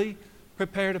really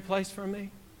prepared a place for me?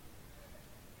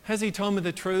 Has He told me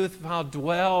the truth? If I'll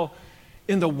dwell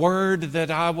in the Word, that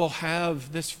I will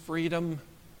have this freedom?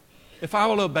 If I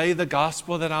will obey the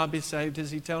gospel, that I'll be saved?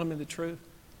 Is He telling me the truth?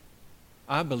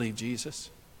 I believe Jesus.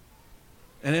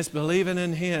 And it's believing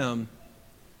in Him,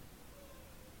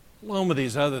 along with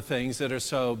these other things that are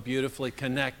so beautifully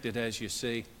connected, as you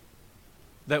see,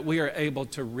 that we are able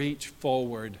to reach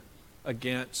forward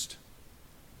against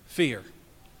fear.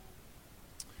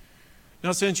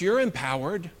 Now, since you're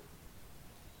empowered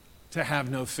to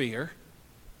have no fear,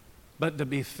 but to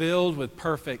be filled with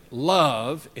perfect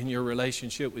love in your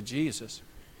relationship with Jesus,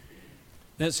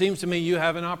 then it seems to me you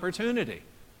have an opportunity.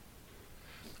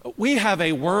 We have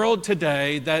a world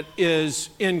today that is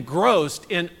engrossed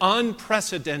in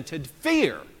unprecedented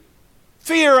fear.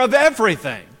 Fear of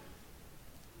everything.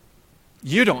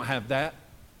 You don't have that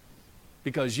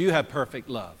because you have perfect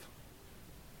love.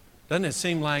 Doesn't it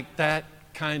seem like that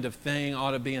kind of thing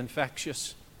ought to be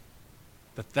infectious?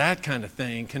 That kind of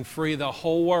thing can free the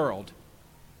whole world.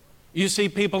 You see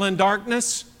people in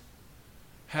darkness?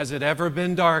 Has it ever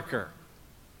been darker?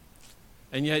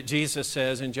 And yet Jesus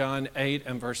says in John 8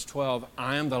 and verse 12,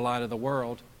 I am the light of the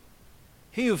world.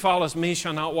 He who follows me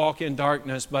shall not walk in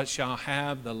darkness, but shall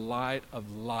have the light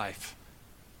of life.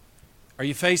 Are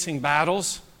you facing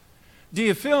battles? Do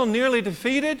you feel nearly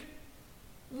defeated?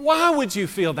 Why would you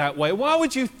feel that way? Why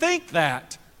would you think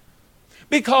that?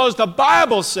 Because the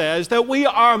Bible says that we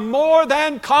are more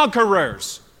than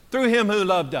conquerors through Him who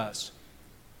loved us.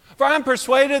 For I'm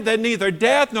persuaded that neither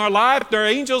death, nor life, nor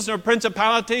angels, nor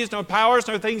principalities, nor powers,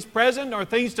 nor things present, nor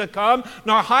things to come,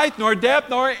 nor height, nor depth,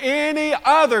 nor any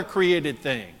other created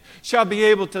thing shall be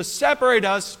able to separate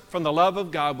us from the love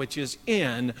of God which is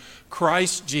in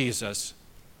Christ Jesus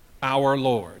our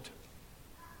Lord.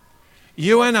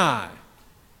 You and I,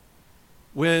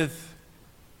 with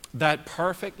that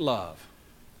perfect love,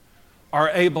 are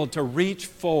able to reach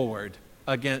forward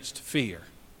against fear.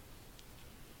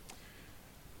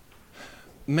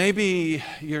 Maybe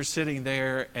you're sitting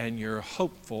there and you're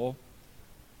hopeful,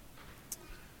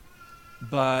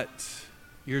 but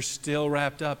you're still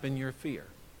wrapped up in your fear.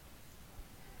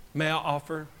 May I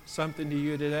offer something to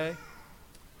you today?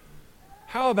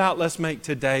 How about let's make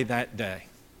today that day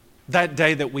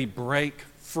that we break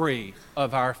free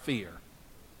of our fear.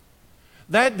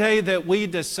 That day that we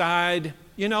decide,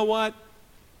 you know what?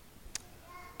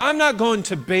 I'm not going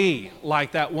to be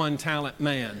like that one-talent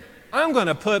man. I'm going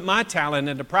to put my talent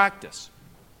into practice.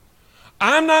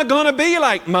 I'm not going to be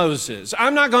like Moses.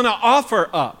 I'm not going to offer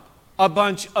up a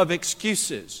bunch of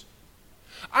excuses.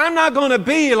 I'm not going to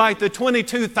be like the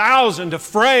 22,000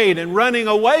 afraid and running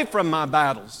away from my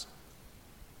battles.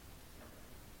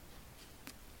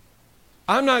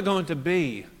 I'm not going to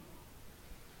be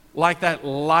like that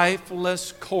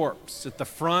lifeless corpse at the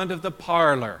front of the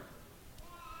parlor.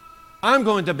 I'm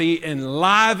going to be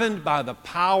enlivened by the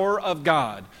power of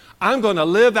God. I'm going to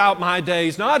live out my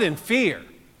days not in fear,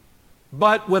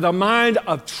 but with a mind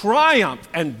of triumph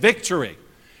and victory.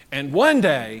 And one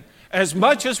day, as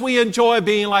much as we enjoy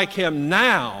being like Him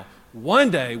now,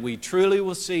 one day we truly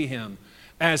will see Him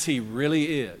as He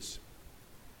really is.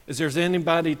 Is there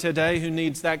anybody today who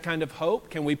needs that kind of hope?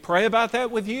 Can we pray about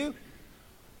that with you?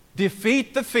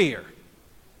 Defeat the fear.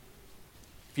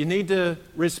 If you need to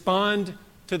respond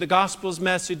to the gospel's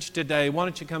message today, why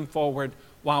don't you come forward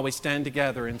while we stand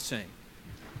together and sing.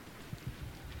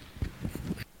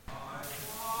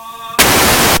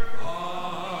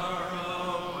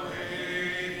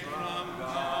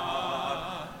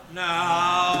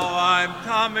 Now I'm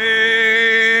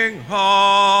coming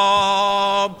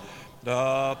home,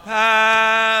 the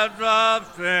paths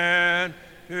of sin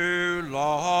too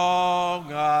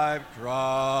long I've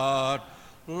trod.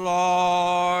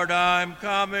 Lord, I'm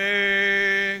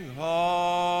coming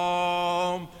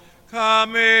home,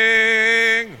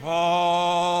 coming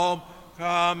home,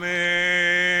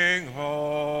 coming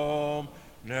home,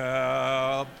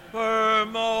 never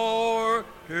more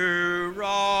to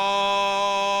roam.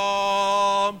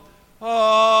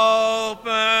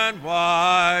 Open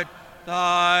wide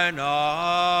thine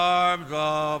arms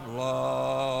of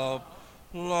love.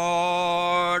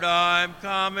 Lord, I'm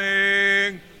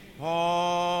coming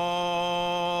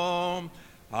home.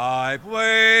 I've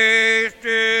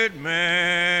wasted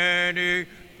many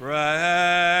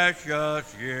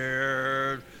precious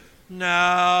years.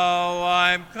 Now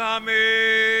I'm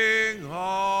coming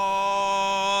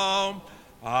home.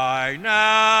 I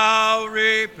now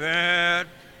repent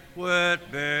with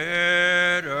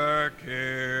bitter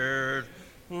tears.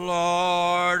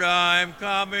 Lord, I'm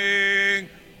coming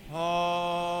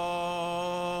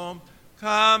home,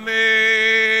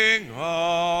 coming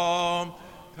home,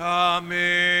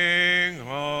 coming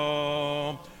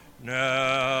home,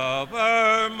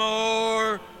 never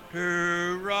more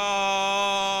to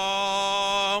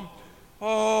roam.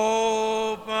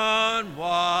 Open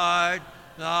wide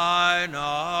thine arms.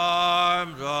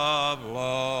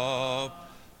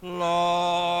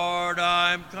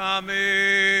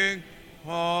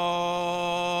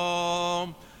 home.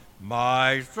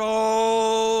 My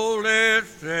soul is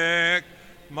sick,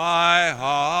 my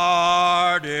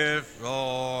heart is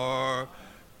sore.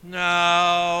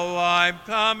 Now I'm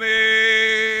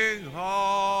coming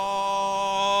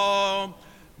home.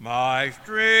 My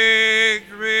strength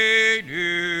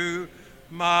renew,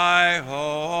 my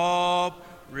hope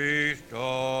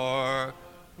restore.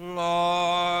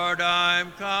 Lord,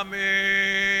 I'm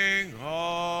coming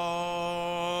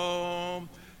home,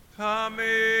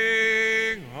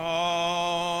 coming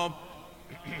home.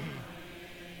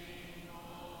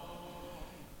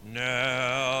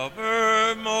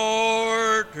 Never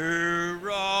more to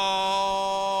roam.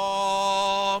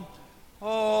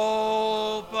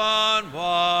 Open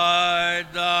wide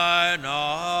thine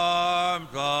arms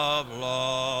of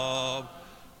love.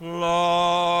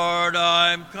 Lord,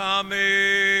 I'm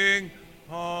coming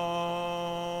home.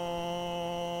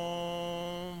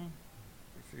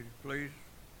 Be seated, please.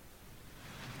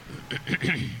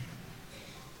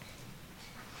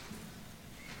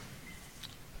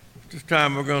 This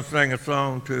time we're going to sing a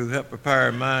song to help prepare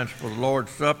our minds for the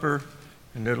Lord's Supper,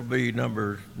 and it'll be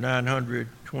number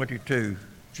 922.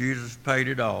 Jesus paid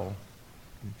it all.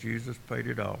 Jesus paid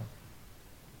it all.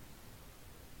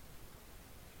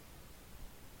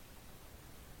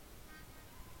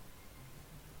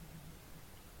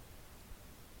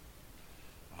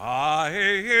 I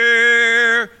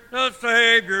hear the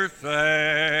Savior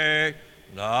say,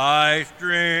 thy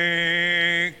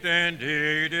strength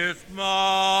indeed is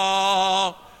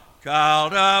small.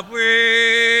 Child of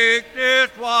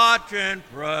weakness, watch and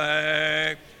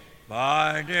pray.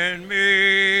 Find in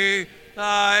me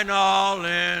thine all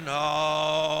in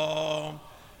all.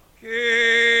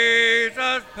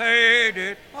 Jesus paid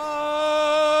it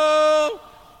all.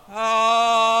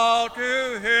 All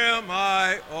to him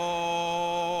I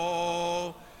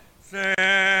owe. Sin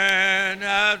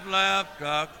has left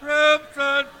a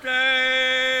crimson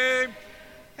stain.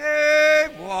 He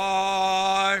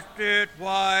washed it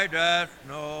white as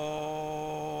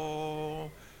snow.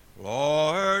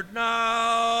 Lord,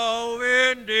 now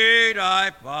indeed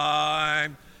I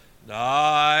find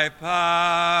thy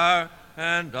power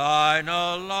and thine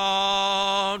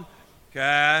alone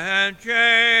can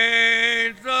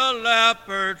change the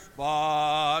leopard's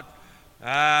spot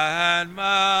and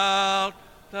melt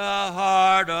the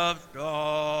heart of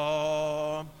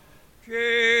stone.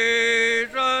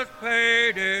 Jesus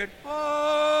paid it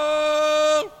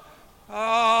all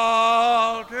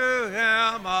to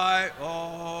him I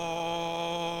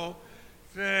owe.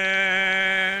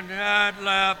 Sin had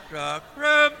left a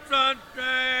crimson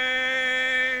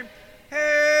stain,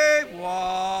 he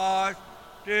washed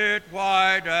it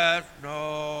white as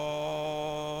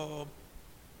snow.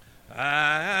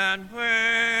 And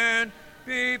when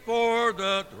before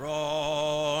the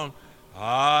throne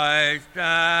I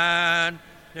stand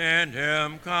in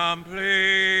him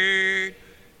complete,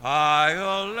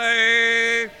 I'll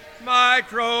lay my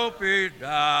trophies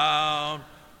down,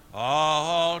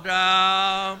 all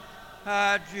down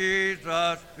at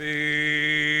Jesus'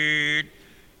 feet.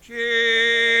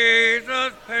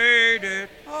 Jesus paid it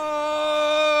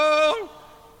all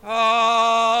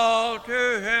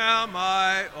to him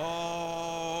I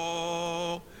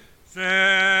owe.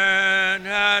 Sin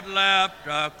had left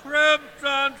a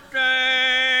crimson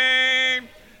stain,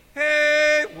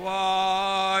 he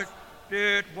washed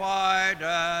it white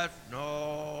as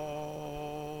snow.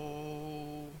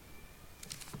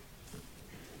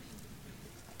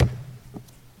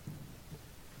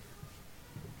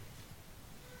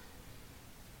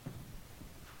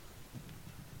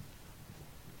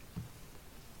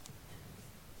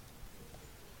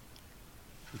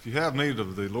 If you have need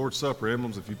of the Lord's Supper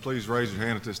emblems, if you please raise your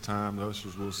hand at this time, the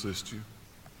ushers will assist you.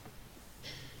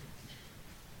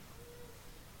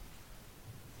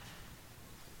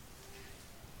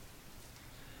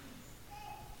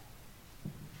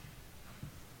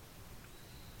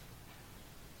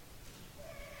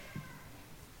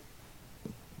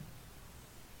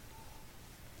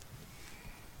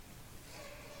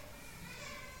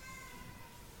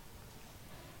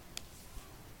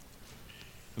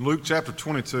 In Luke chapter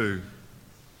 22,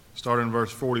 starting in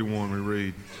verse 41, we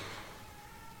read,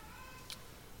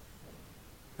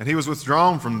 And he was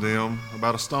withdrawn from them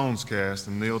about a stone's cast,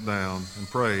 and kneeled down and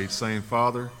prayed, saying,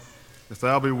 Father, if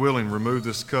thou be willing, remove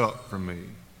this cup from me.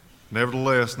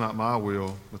 Nevertheless, not my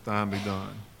will, but thine be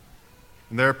done.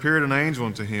 And there appeared an angel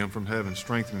unto him from heaven,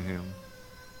 strengthening him.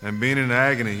 And being in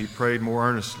agony, he prayed more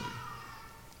earnestly.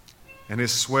 And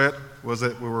his sweat was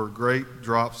that there were great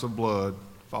drops of blood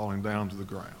falling down to the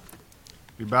ground.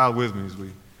 Be bowed with me as we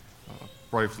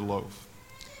pray for the loaf.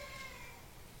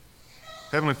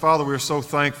 Heavenly Father, we are so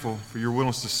thankful for your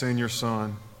willingness to send your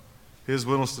Son, his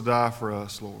willingness to die for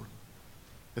us, Lord.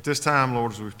 At this time,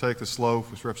 Lord, as we take this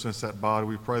loaf, which represents that body,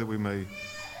 we pray that we may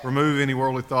remove any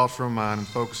worldly thoughts from our mind and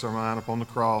focus our mind upon the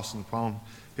cross and upon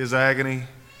his agony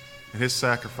and his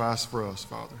sacrifice for us,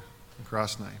 Father. In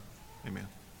Christ's name, amen.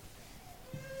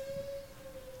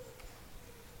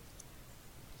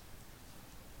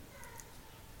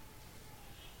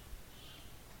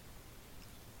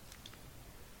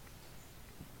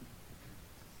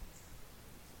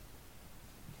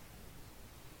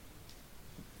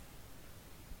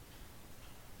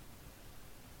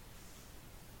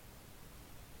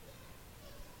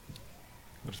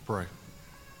 Let us pray.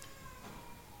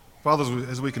 Father,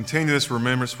 as we continue this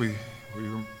remembrance, we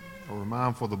are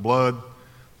mindful of the blood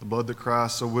that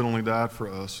Christ so willingly died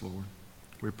for us, Lord.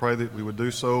 We pray that we would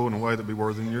do so in a way that be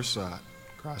worthy in your sight.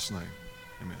 In Christ's name,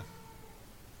 amen.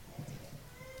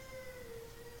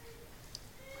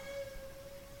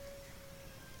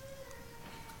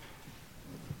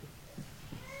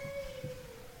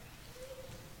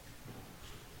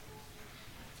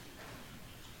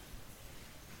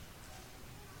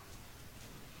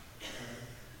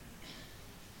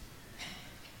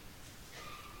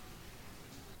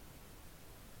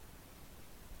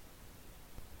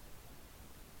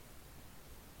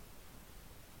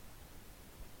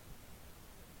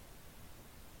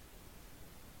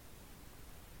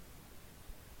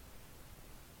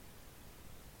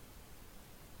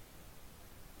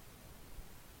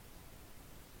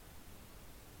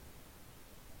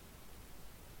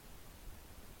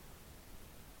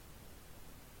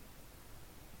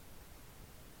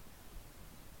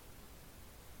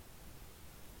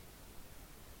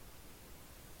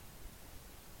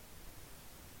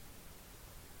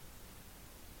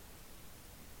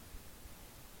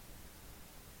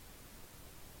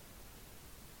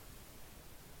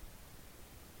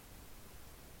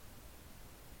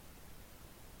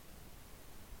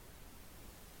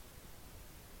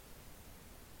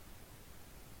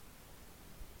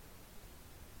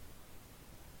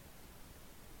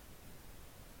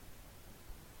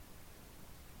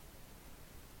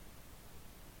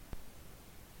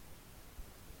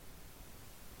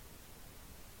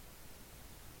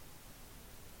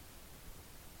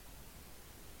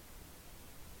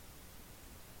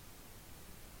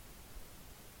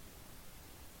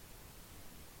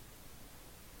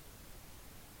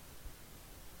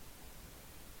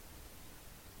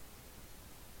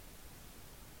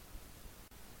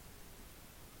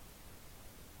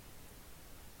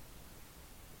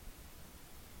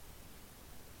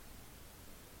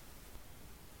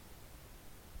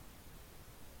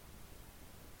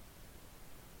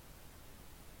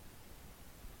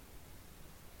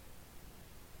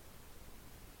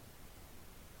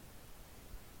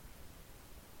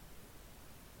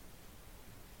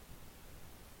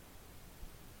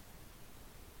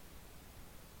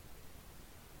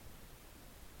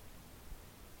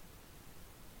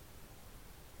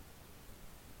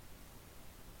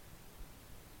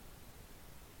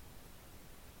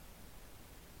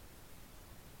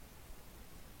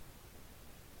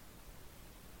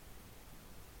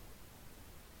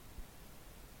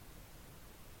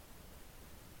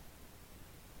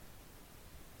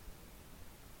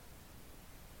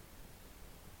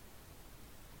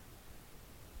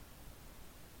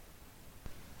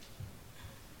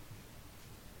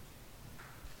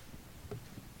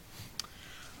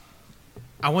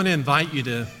 I want to invite you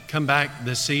to come back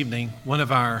this evening. One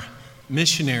of our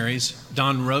missionaries,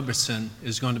 Don Roberson,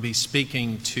 is going to be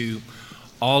speaking to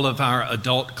all of our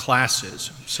adult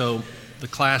classes. So the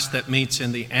class that meets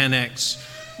in the annex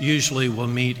usually will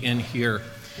meet in here.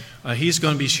 He's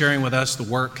going to be sharing with us the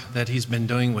work that he's been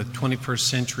doing with 21st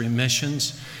Century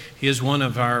Missions. He is one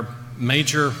of our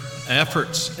major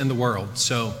efforts in the world.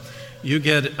 So you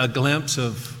get a glimpse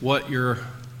of what your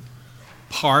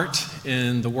part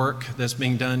in the work that's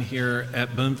being done here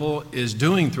at Boonville is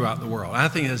doing throughout the world. I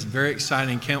think it's very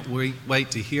exciting. Can't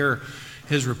wait to hear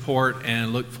his report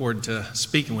and look forward to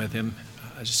speaking with him.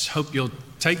 I just hope you'll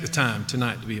take the time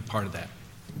tonight to be a part of that.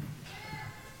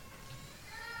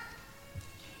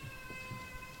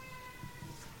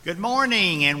 Good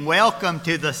morning and welcome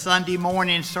to the Sunday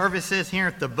morning services here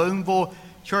at the Boonville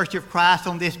Church of Christ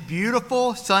on this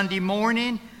beautiful Sunday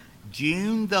morning,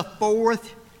 June the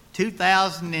 4th,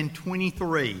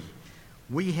 2023.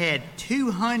 We had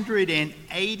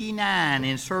 289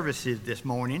 in services this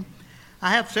morning.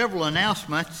 I have several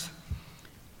announcements.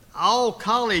 All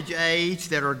college age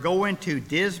that are going to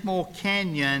Dismal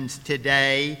Canyons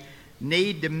today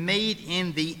need to meet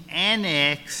in the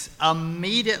annex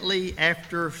immediately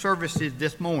after services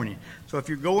this morning. So if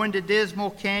you're going to Dismal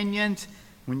Canyons,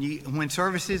 when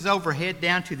service is over, head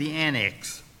down to the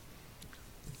annex.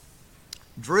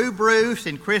 Drew Bruce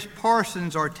and Chris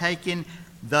Parsons are taking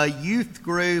the youth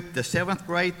group, the 7th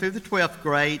grade through the 12th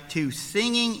grade, to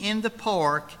Singing in the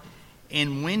Park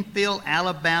in Winfield,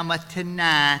 Alabama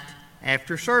tonight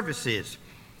after services.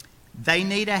 They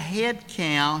need a head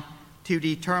count to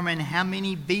determine how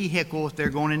many vehicles they're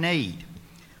going to need.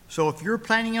 So if you're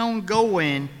planning on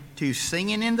going to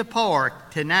Singing in the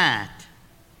Park tonight,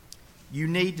 you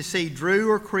need to see Drew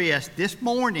or Chris this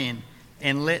morning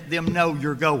and let them know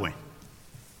you're going.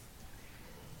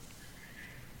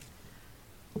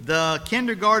 The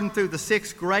kindergarten through the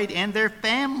 6th grade and their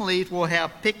families will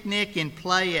have picnic and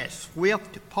play at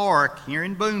Swift Park here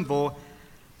in Boonville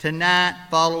tonight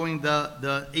following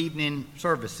the evening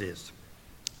services.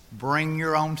 Bring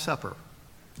your own supper.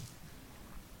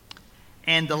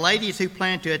 And the ladies who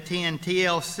plan to attend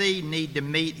TLC need to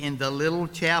meet in the little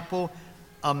chapel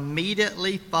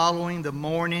immediately following the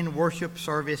morning worship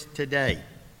service today.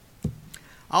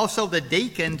 Also, the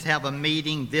deacons have a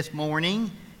meeting this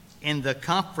morning in the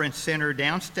conference center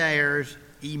downstairs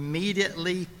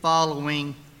immediately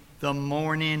following the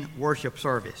morning worship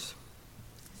service.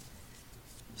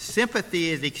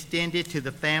 Sympathy is extended to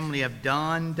the family of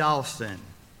Don Dawson,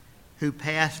 who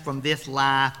passed from this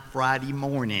life Friday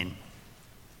morning.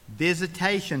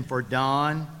 Visitation for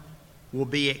Don will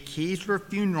be at Keesler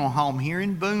Funeral Home here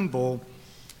in Boonville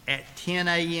at 10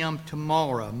 a.m.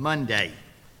 tomorrow, Monday.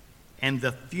 And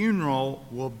the funeral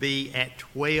will be at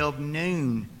 12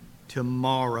 noon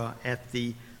tomorrow at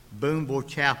the Boonville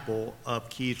Chapel of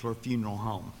Keesler Funeral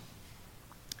Home.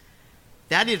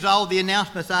 That is all the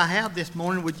announcements I have this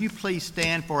morning. Would you please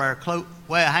stand for our close?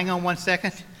 Well, hang on one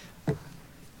second.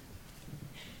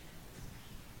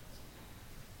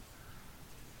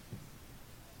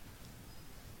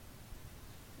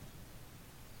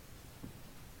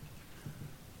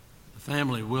 The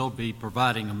family will be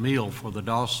providing a meal for the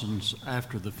Dawsons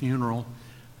after the funeral.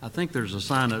 I think there's a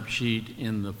sign-up sheet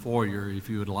in the foyer if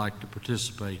you would like to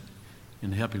participate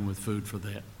in helping with food for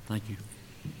that. Thank you.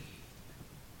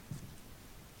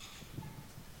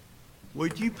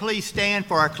 Would you please stand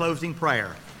for our closing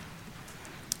prayer?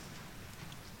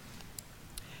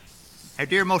 Our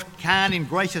dear, most kind and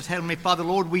gracious Heavenly Father,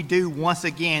 Lord, we do once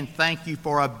again thank you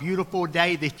for a beautiful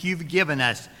day that you've given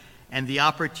us and the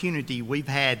opportunity we've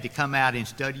had to come out and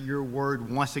study your word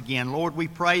once again. Lord, we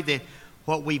pray that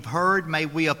what we've heard, may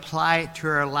we apply it to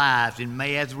our lives, and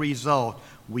may as a result,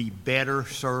 we better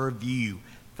serve you.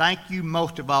 Thank you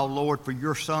most of all, Lord, for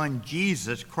your Son,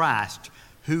 Jesus Christ,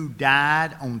 who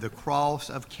died on the cross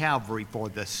of Calvary for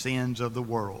the sins of the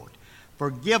world.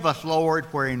 Forgive us, Lord,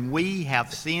 wherein we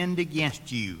have sinned against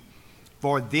you.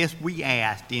 For this we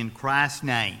ask in Christ's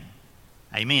name.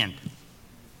 Amen.